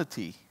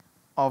flexibility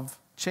of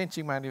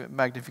changing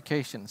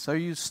magnification. So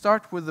you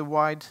start with the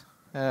wide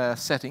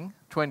setting,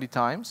 20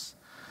 times.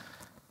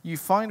 You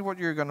find what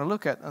you're going to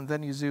look at, and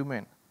then you zoom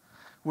in.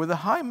 With a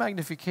high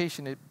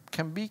magnification, it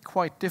can be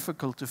quite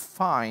difficult to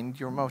find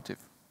your motive.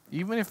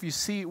 Even if you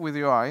see it with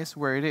your eyes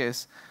where it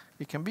is,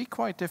 it can be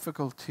quite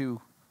difficult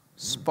to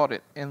spot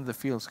it in the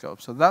field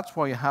scope. So that's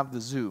why you have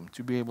the zoom,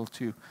 to be able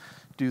to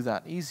do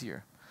that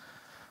easier.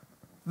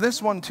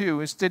 This one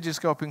too is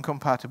digiscoping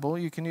compatible.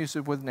 You can use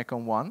it with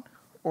Nikon 1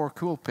 or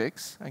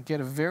Coolpix and get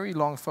a very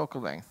long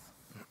focal length.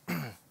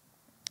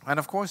 And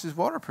of course it's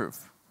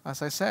waterproof,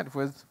 as I said,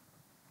 with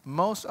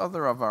most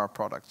other of our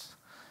products.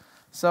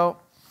 So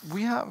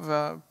we have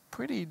a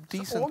pretty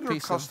decent piece of... all your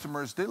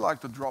customers, they like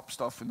to drop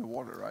stuff in the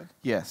water, right?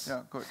 Yes.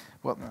 Yeah, good.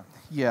 Well,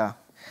 yeah.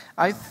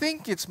 I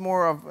think it's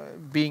more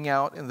of being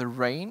out in the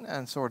rain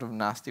and sort of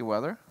nasty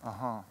weather.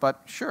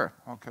 But sure,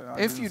 okay,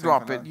 if you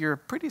drop it, you're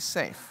pretty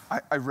safe.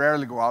 I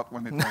rarely go out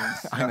when it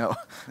rains. I know,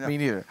 me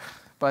neither.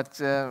 But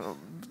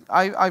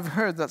I've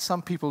heard that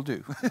some people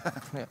do.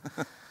 Yeah.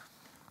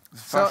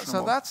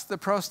 So that's the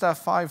ProStaff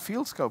 5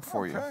 field scope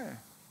for you.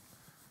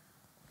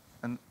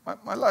 And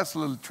my last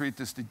little treat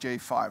is the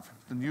J5,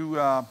 the new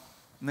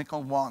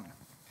Nikon 1.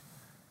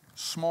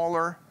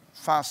 Smaller,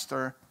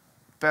 faster,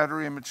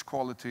 better image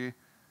quality,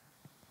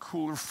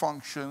 cooler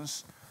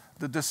functions.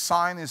 The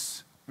design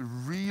is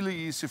really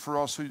easy for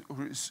us who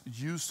is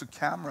used to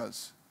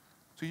cameras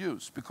to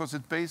use, because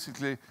it's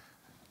basically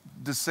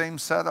the same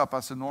setup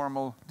as a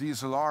normal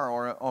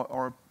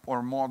DSLR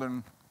or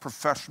modern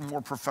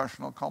more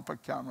professional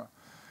compact camera.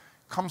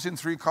 Comes in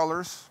 3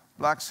 colors,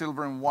 black,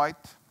 silver, and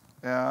white.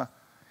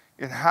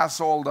 It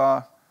has all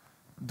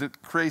the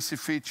crazy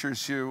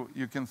features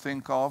you can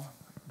think of.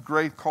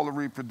 Great color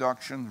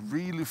reproduction,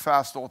 really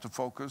fast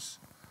autofocus.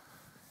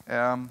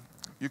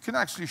 You can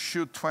actually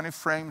shoot 20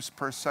 frames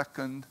per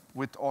second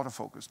with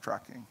autofocus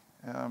tracking,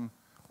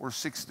 or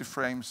 60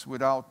 frames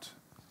without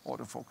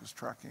autofocus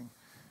tracking.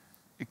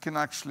 It can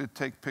actually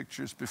take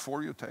pictures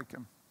before you take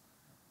them.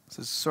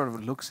 So it sort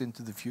of looks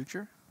into the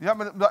future? Yeah,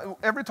 but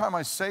every time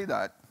I say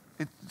that,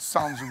 it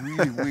sounds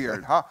really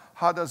weird.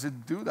 How does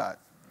it do that?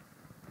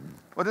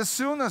 But as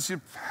soon as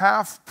you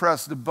half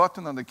press the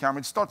button on the camera,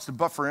 it starts to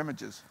buffer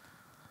images.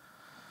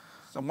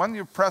 So when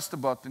you press the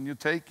button, you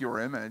take your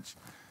image.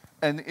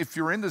 And if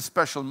you're in the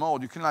special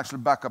mode, you can actually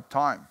back up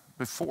time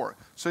before.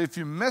 So if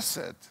you miss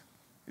it,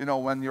 you know,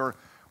 when your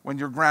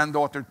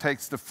granddaughter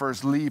takes the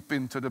first leap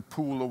into the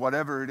pool or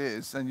whatever it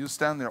is, and you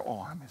stand there,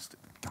 oh, I missed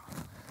it.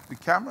 The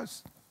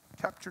cameras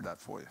capture that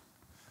for you.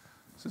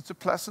 So it's a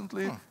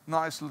pleasantly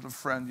nice little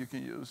friend you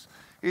can use.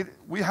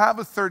 We have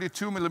a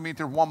 32mm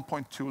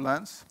 1.2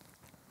 lens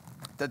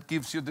that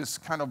gives you this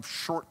kind of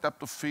short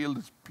depth of field,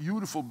 this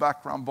beautiful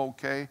background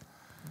bokeh,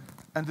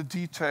 and the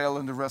detail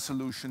and the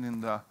resolution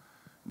in the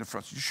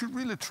front. You should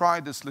really try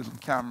this little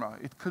camera.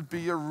 It could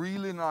be a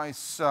really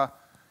nice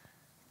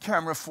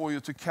camera for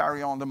you to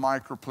carry on the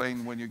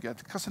microplane when you get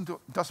it, because it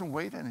doesn't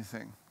weigh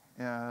anything.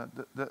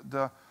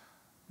 The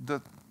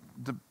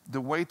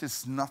weight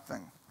is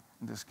nothing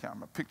in this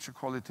camera. Picture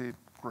quality,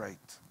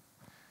 great.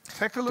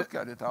 Take a look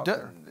at it out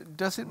there.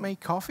 Does it make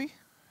coffee?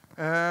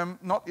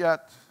 Not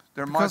yet.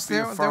 There because might be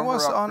a there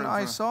was firmware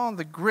I saw on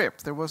the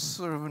grip, there was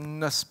sort of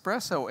an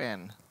espresso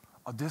in.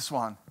 Oh, this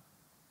one.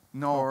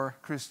 No,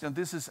 Christian,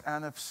 this is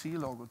NFC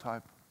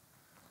logotype.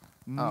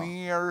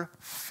 Near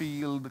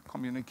field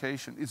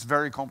communication. It's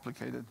very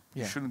complicated.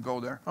 Yeah. You shouldn't go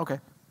there. Okay,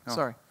 no.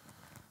 Sorry.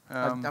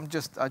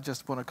 I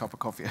just want a cup of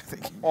coffee, I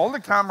think. All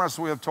the cameras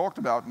we have talked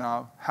about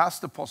now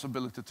has the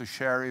possibility to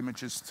share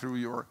images through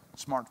your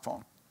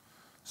smartphone.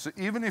 So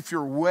even if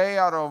you're way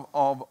out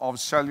of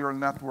cellular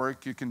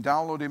network, you can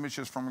download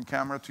images from a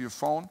camera to your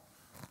phone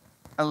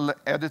and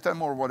edit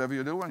them or whatever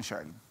you do and share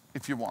them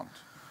if you want.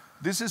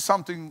 This is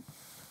something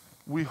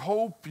we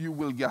hope you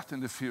will get in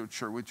the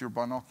future with your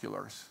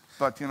binoculars.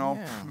 But, you know,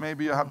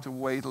 maybe you have to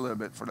wait a little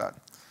bit for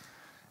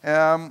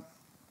that.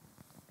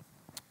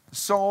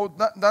 So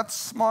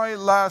that's my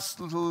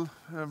last little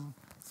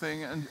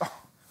thing. And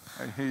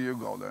here you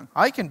go then.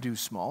 I can do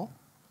small.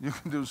 You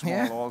can do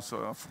small also.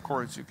 Of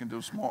course, you can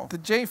do small. The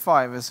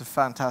J5 is a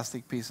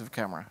fantastic piece of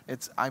camera.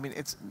 It's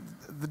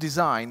the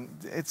design.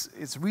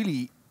 It's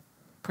really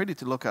pretty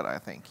to look at, I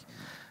think.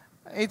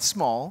 It's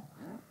small.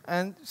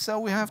 And so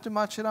we have to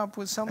match it up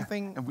with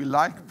something. And we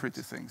like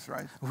pretty things,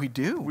 right? We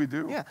do. We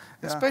do. Yeah.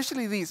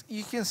 Especially these.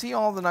 You can see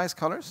all the nice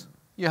colors.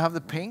 You have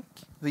the pink,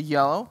 the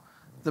yellow,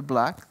 the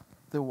black,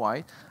 the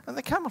white, and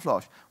the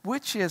camouflage,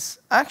 which is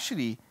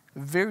actually a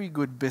very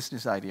good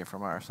business idea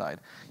from our side.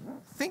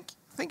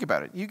 Think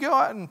about it. You go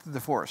out into the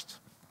forest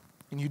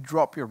and you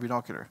drop your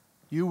binocular.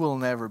 You will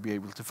never be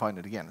able to find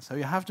it again. So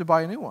you have to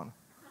buy a new one.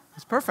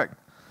 It's perfect.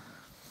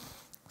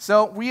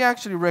 So we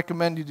actually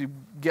recommend you to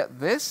get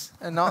this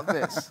and not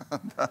this.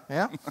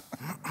 Yeah?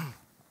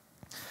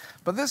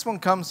 But this one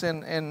comes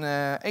in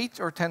 8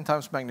 or 10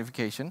 times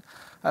magnification.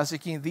 As you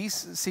can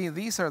see,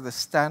 these are the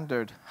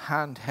standard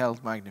handheld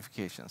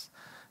magnifications.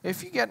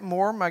 If you get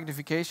more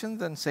magnification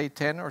than, say,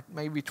 10 or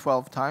maybe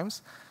 12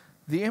 times,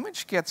 the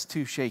image gets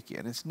too shaky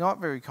and it's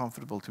not very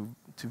comfortable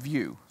to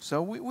view.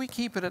 So we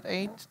keep it at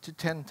 8 to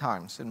 10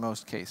 times in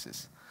most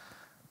cases.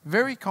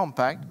 Very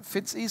compact,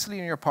 fits easily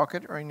in your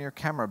pocket or in your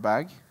camera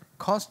bag,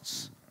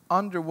 costs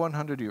under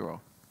 €100.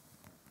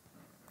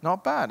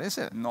 Not bad, is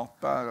it? Not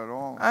bad at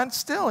all. And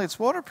still, it's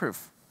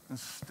waterproof.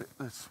 It's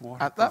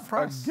at that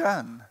price.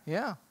 Again.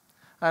 Yeah.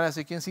 And as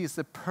you can see, it's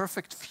the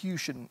perfect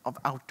fusion of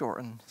outdoor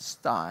and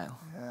style.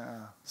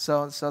 Yeah.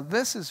 So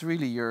this is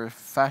really your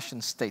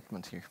fashion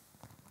statement here,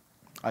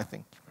 I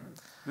think.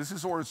 This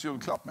is Årets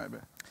julklapp, maybe.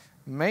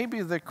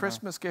 Maybe the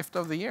Christmas gift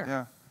of the year.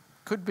 Yeah.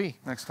 Could be.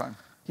 Next time.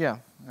 Yeah.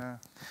 Yeah.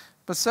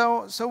 But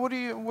so what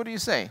do you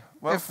say?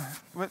 Well,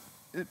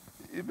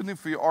 even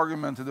if we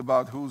argumented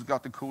about who's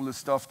got the coolest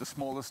stuff, the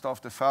smallest stuff,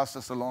 the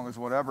fastest, the longest,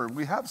 whatever,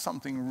 we have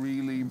something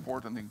really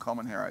important in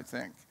common here, I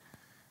think.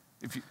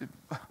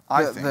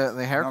 I think.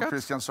 The haircut? No,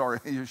 Christian, sorry,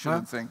 you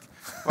shouldn't think.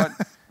 But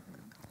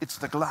it's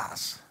the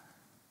glass.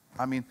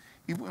 I mean,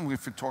 even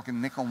if we're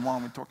talking Nikon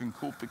 1, we're talking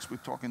Coolpix, we're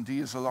talking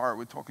DSLR,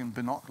 we're talking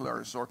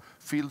binoculars or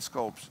field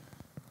scopes,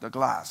 the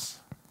glass.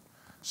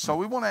 So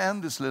we want to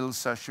end this little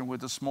session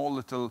with a small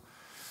little,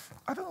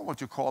 I don't know what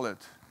you call it.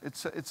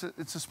 It's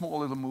a small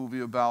little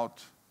movie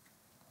about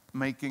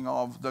making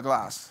of the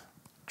glass.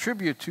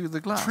 Tribute to the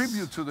glass.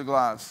 Tribute to the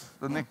glass,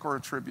 the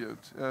Nikon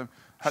tribute.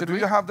 Do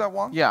you have that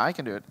one? Yeah, I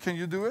can do it. Can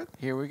you do it?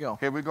 Here we go.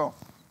 Here we go.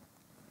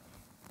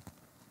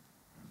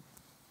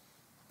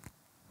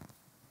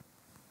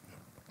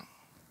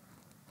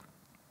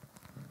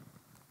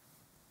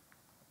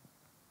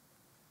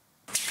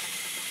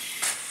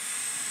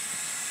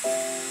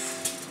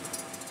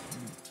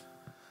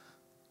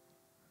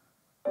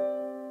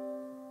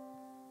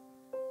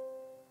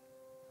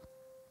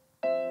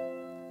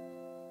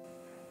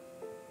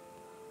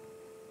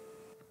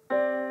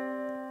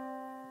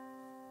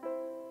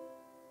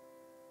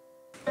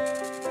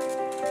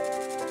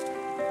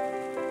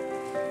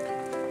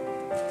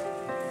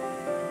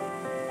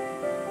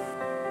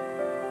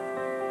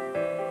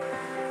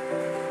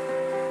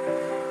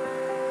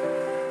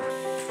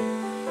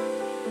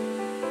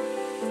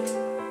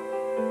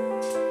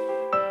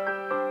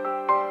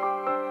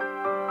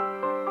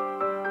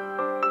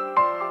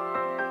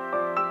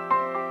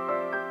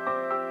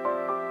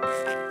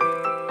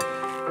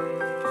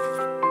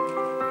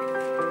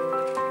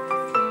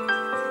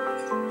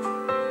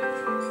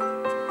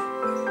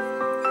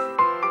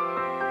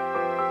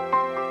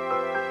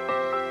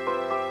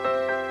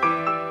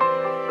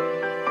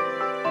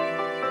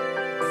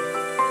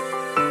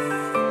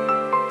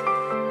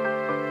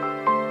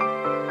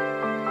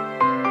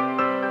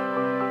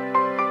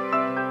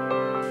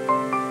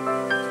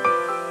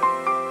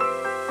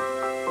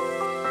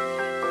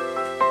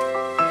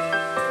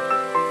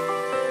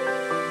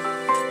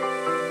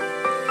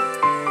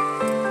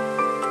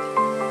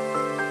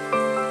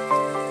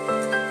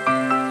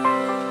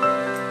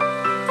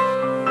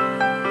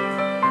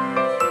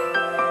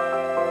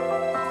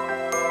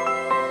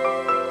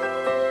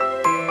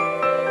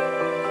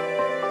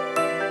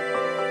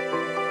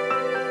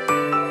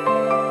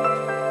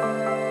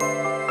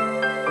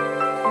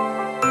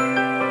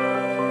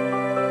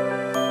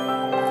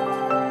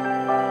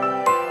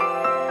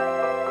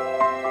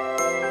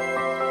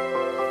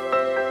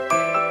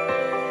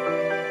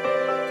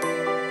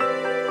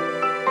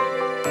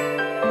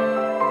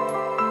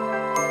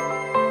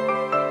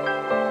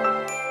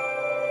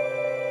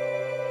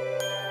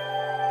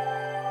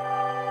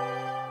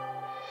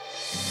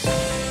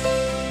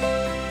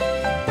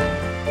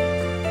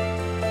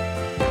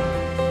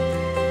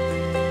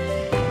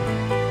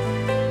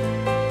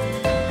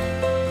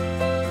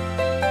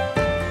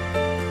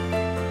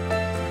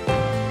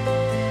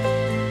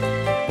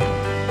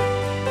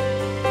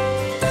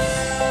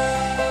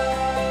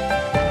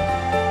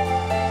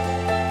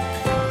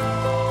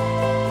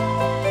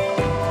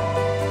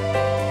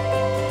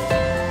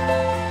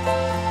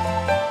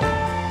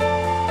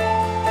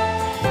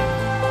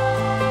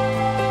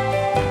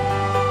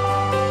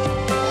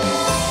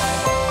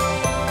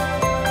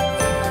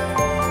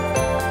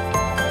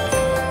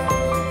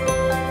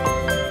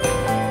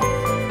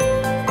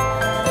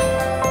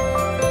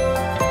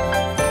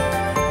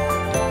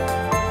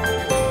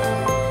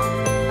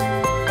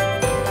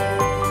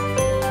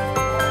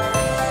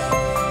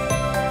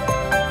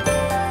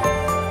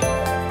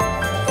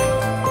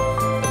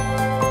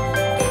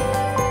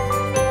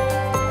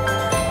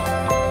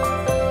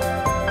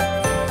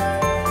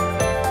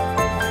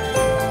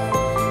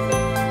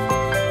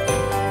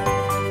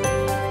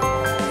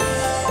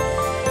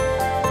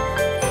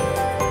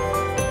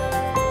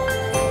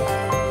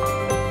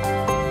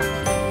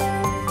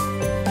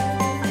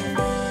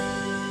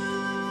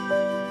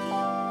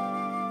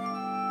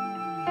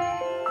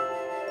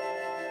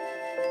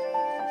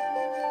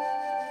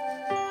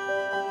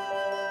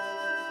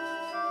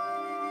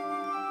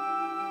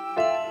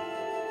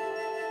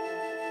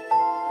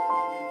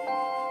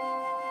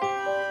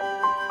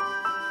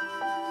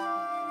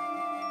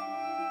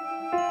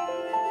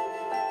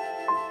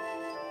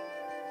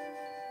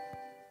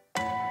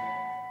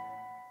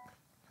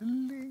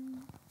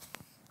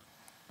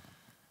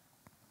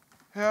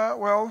 Yeah,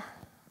 well,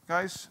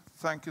 guys,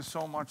 thank you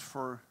so much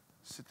for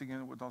sitting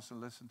in with us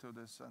and listening to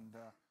this. And